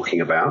was talking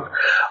about,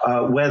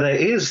 where there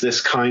is this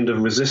kind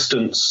of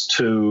resistance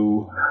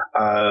to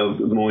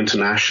more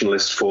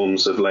internationalist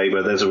forms of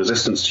Labour. There's a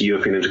resistance to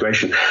European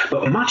integration,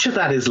 but much of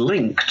that is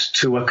linked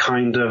to a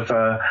kind of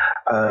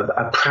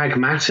a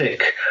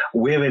pragmatic,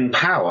 we're in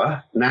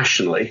power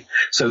nationally,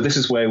 so this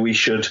is where we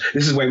should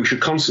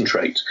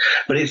concentrate.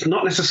 But it's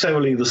not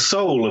necessarily the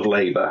soul of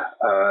Labour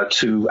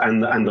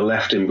and the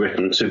left in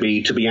Britain to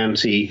be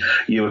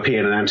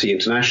anti-European and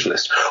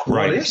anti-internationalist.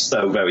 Right. What is,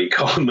 though, very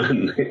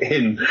common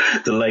in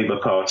the Labour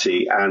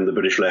Party and the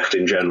British left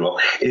in general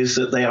is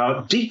that they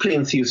are deeply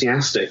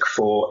enthusiastic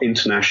for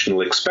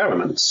international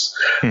experiments.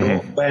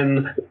 Mm-hmm.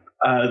 When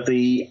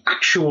the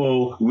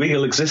actual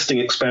real existing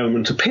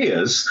experiment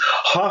appears,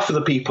 half of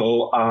the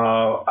people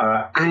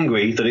are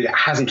angry that it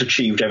hasn't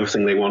achieved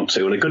everything they want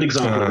to. And a good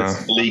example of this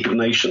is the League of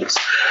Nations.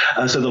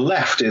 So the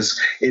left is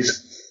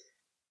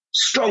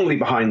strongly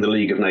behind the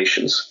League of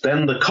Nations.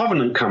 Then the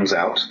Covenant comes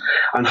out,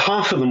 and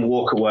half of them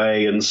walk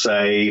away and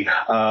say,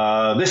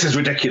 this is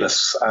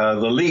ridiculous.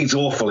 The League's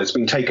awful. It's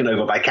been taken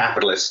over by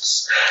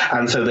capitalists.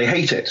 And so they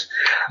hate it.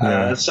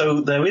 Yeah.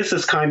 So there is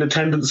this kind of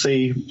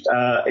tendency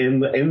in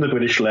the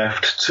British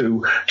left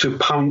to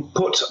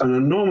put an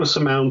enormous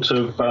amount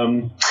of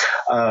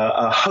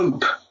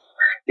hope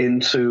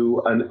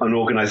into an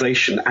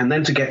organization and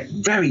then to get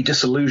very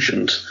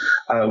disillusioned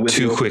with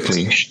too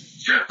quickly.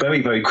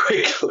 Very, very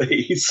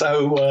quickly.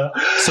 So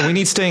we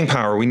need staying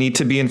power. We need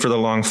to be in for the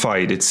long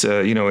fight. It's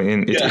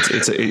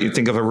you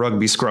think of a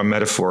rugby scrum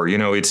metaphor.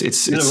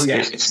 It's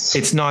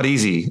not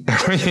easy.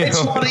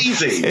 It's not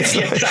easy.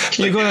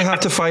 Exactly. You're going to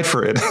have to fight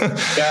for it.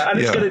 Yeah, and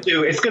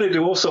it's going to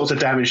do all sorts of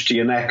damage to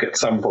your neck at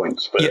some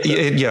point. But,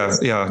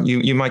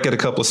 You might get a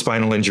couple of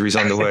spinal injuries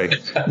on the way.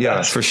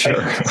 Yeah, for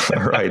sure.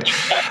 Right.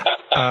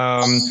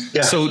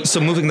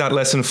 So moving that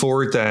lesson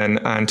forward then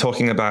and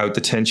talking about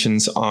the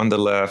tensions on the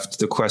left,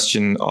 the question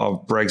question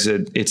of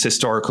Brexit, its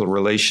historical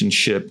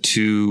relationship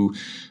to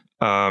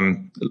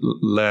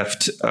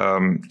left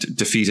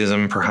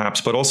defeatism,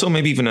 perhaps, but also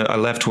maybe even a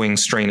left-wing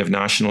strain of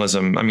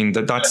nationalism. I mean,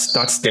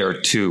 that's there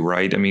too,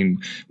 right? I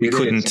mean, we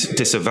couldn't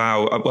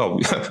disavow. Well,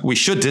 we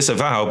should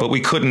disavow, but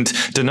we couldn't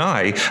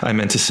deny. I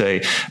meant to say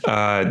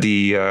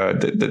the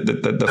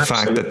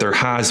fact that there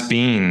has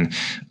been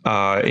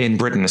in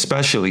Britain,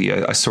 especially,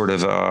 a sort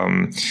of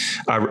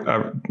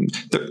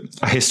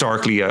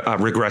historically a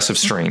regressive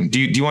strain. Do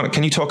you want?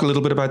 Can you talk a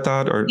little bit about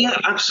that? Or yeah,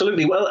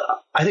 absolutely. Well,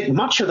 I think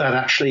much of that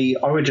actually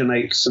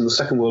originates in the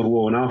Second World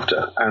War and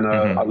after, and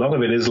a lot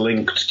of it is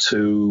linked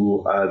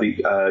to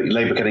the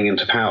Labour getting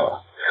into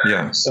power.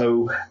 Yeah.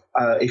 So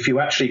if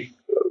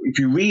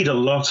you read a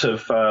lot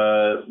of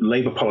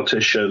Labour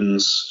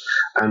politicians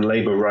and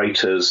Labour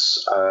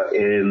writers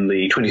in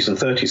the 20s and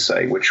 30s,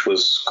 say, which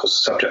was of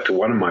course, the subject of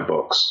one of my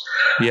books,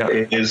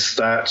 is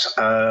that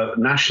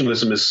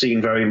nationalism is seen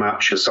very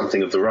much as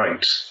something of the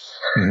right.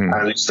 Mm-hmm.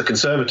 And it's the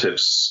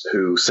Conservatives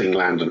who sing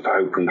land and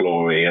hope and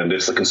glory, and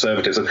it's the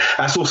Conservatives. And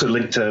that's also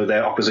linked to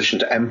their opposition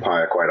to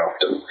empire quite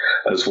often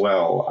as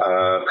well.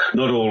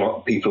 Not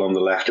all people on the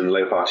left in the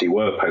Labour Party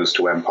were opposed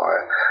to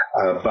empire,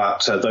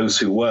 but those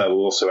who were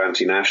also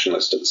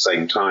anti-nationalist at the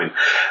same time.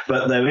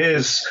 But there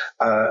is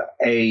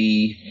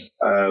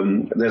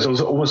there's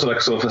also almost like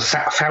sort of a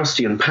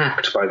Faustian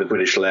pact by the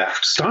British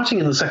left, starting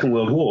in the Second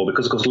World War,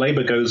 because of course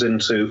Labour goes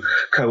into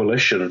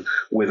coalition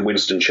with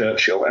Winston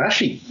Churchill, and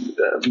actually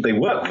they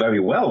work very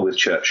well with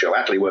Churchill.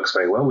 Attlee works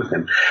very well with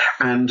him,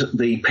 and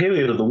the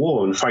period of the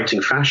war and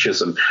fighting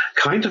fascism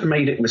kind of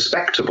made it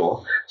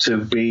respectable to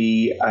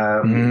be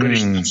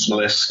British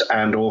nationalist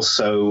and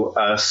also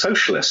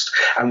socialist.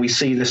 And we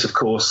see this, of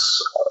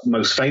course,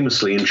 most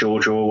famously in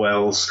George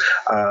Orwell's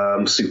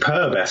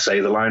superb essay,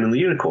 The Lion and the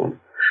Unicorn,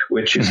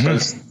 which is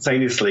both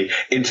simultaneously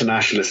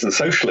internationalist and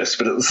socialist,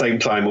 but at the same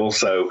time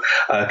also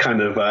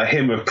kind of a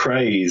hymn of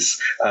praise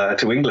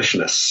to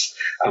Englishness,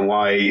 and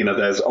why,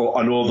 there's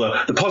on all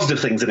the positive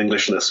things in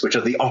Englishness, which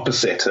are the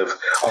opposite of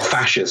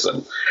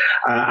fascism.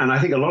 And I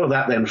think a lot of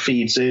that then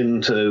feeds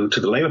into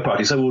the Labour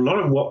Party. So a lot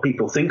of what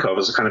people think of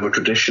as a kind of a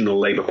traditional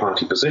Labour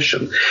Party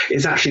position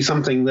is actually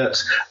something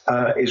that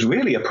is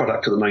really a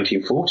product of the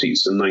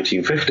 1940s and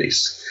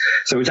 1950s.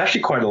 So it's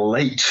actually quite a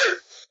late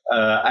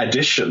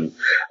addition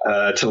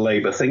to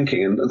Labour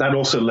thinking, and that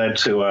also led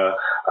to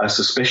a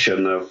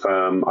suspicion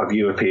of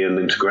European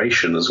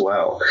integration as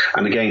well.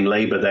 And again,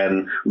 Labour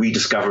then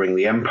rediscovering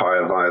the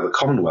empire via the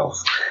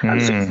Commonwealth,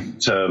 and so in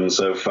terms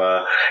of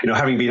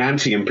having been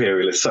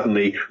anti-imperialist,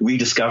 suddenly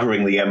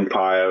rediscovering the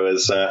empire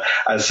as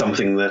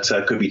something that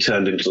could be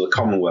turned into the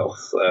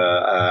Commonwealth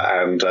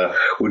and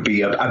would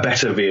be a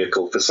better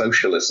vehicle for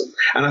socialism.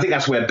 And I think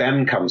that's where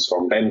Ben comes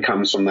from. Ben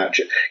came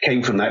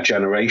from that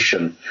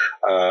generation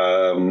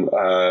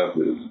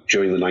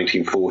during the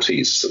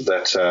 1940s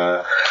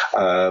that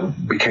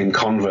became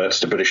converts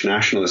to British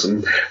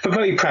nationalism for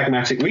very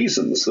pragmatic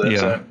reasons.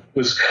 That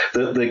was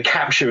the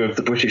capture of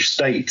the British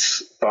state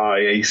by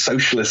a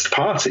socialist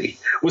party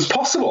was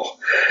possible,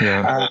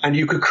 and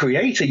you could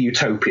create a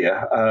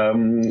utopia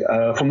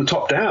from the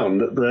top down.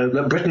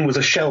 That Britain was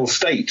a shell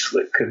state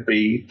that could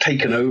be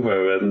taken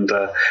over and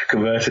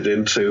converted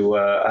into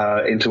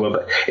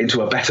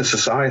a better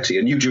society,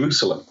 a New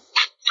Jerusalem.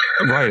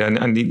 Right,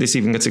 and this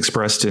even gets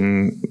expressed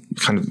in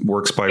kind of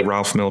works by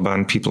Ralph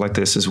Miliband, people like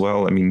this as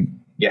well. I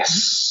mean,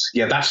 yes,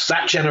 that's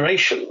that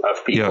generation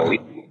of people.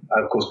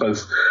 Of course,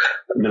 both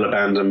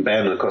Miliband and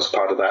Ben, of course,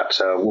 part of that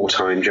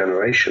wartime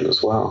generation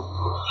as well.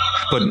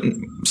 But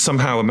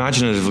somehow,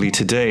 imaginatively,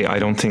 today, I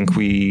don't think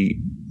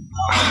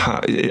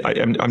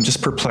I'm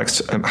just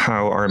perplexed at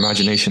how our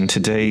imagination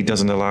today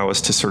doesn't allow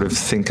us to sort of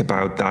think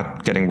about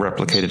that getting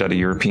replicated at a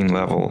European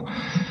level.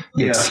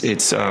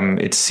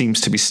 It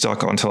seems to be stuck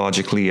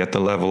ontologically at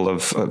the level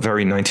of a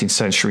very 19th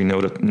century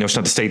notion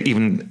of the state,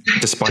 even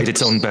despite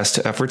its own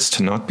best efforts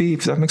to not be,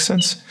 if that makes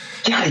sense.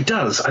 Yeah, it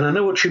does. And I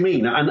know what you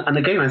mean. And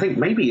again, I think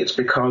maybe it's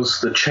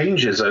because the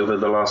changes over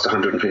the last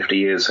 150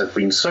 years have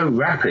been so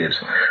rapid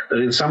that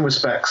in some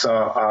respects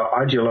our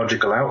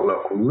ideological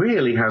outlook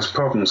really has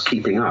problems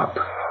keeping up.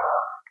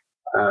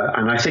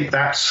 And I think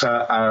that's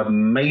a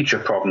major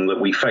problem that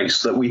we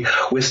face, that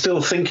we're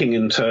still thinking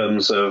in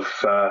terms of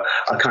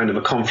a kind of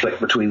a conflict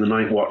between the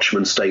night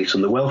watchman state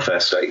and the welfare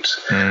state.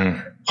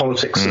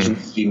 Politics has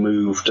really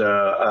moved,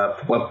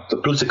 the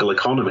political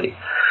economy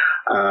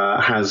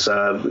has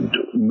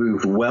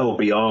moved well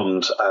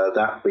beyond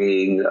that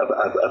being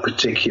a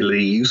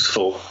particularly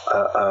useful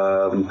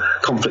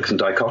conflict and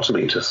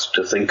dichotomy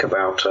to think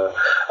about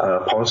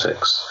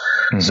politics.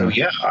 So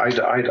yeah,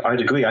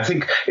 I'd agree. I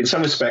think in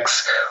some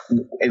respects,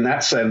 in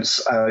that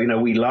sense,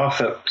 we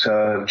laugh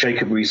at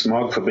Jacob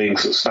Rees-Mogg for being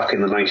sort of stuck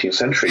in the 19th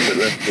century, but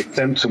the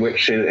extent to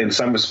which, in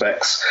some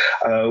respects,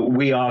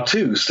 we are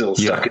too still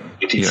stuck in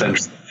the 18th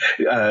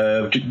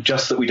century.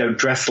 Just that we don't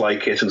dress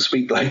like it and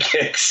speak like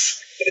it.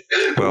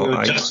 Well,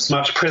 we're just as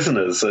much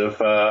prisoners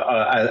of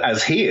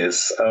as he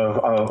is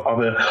of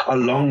a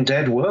long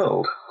dead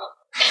world.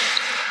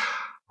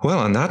 Well,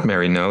 on that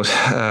merry note,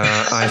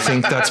 I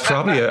think that's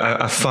probably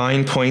a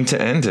fine point to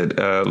end it,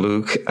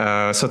 Luke.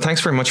 So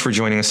thanks very much for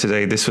joining us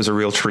today. This was a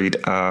real treat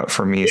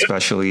for me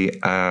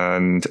especially,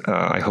 and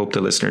I hope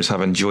the listeners have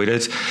enjoyed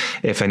it.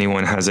 If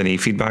anyone has any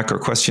feedback or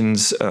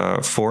questions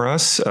for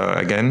us,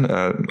 again,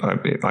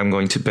 I'm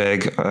going to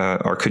beg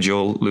or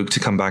cajole Luke to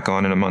come back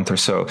on in a month or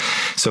so.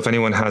 So if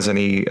anyone has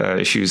any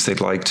issues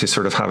they'd like to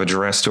sort of have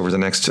addressed over the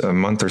next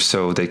month or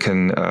so, they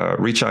can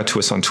reach out to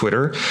us on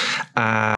Twitter.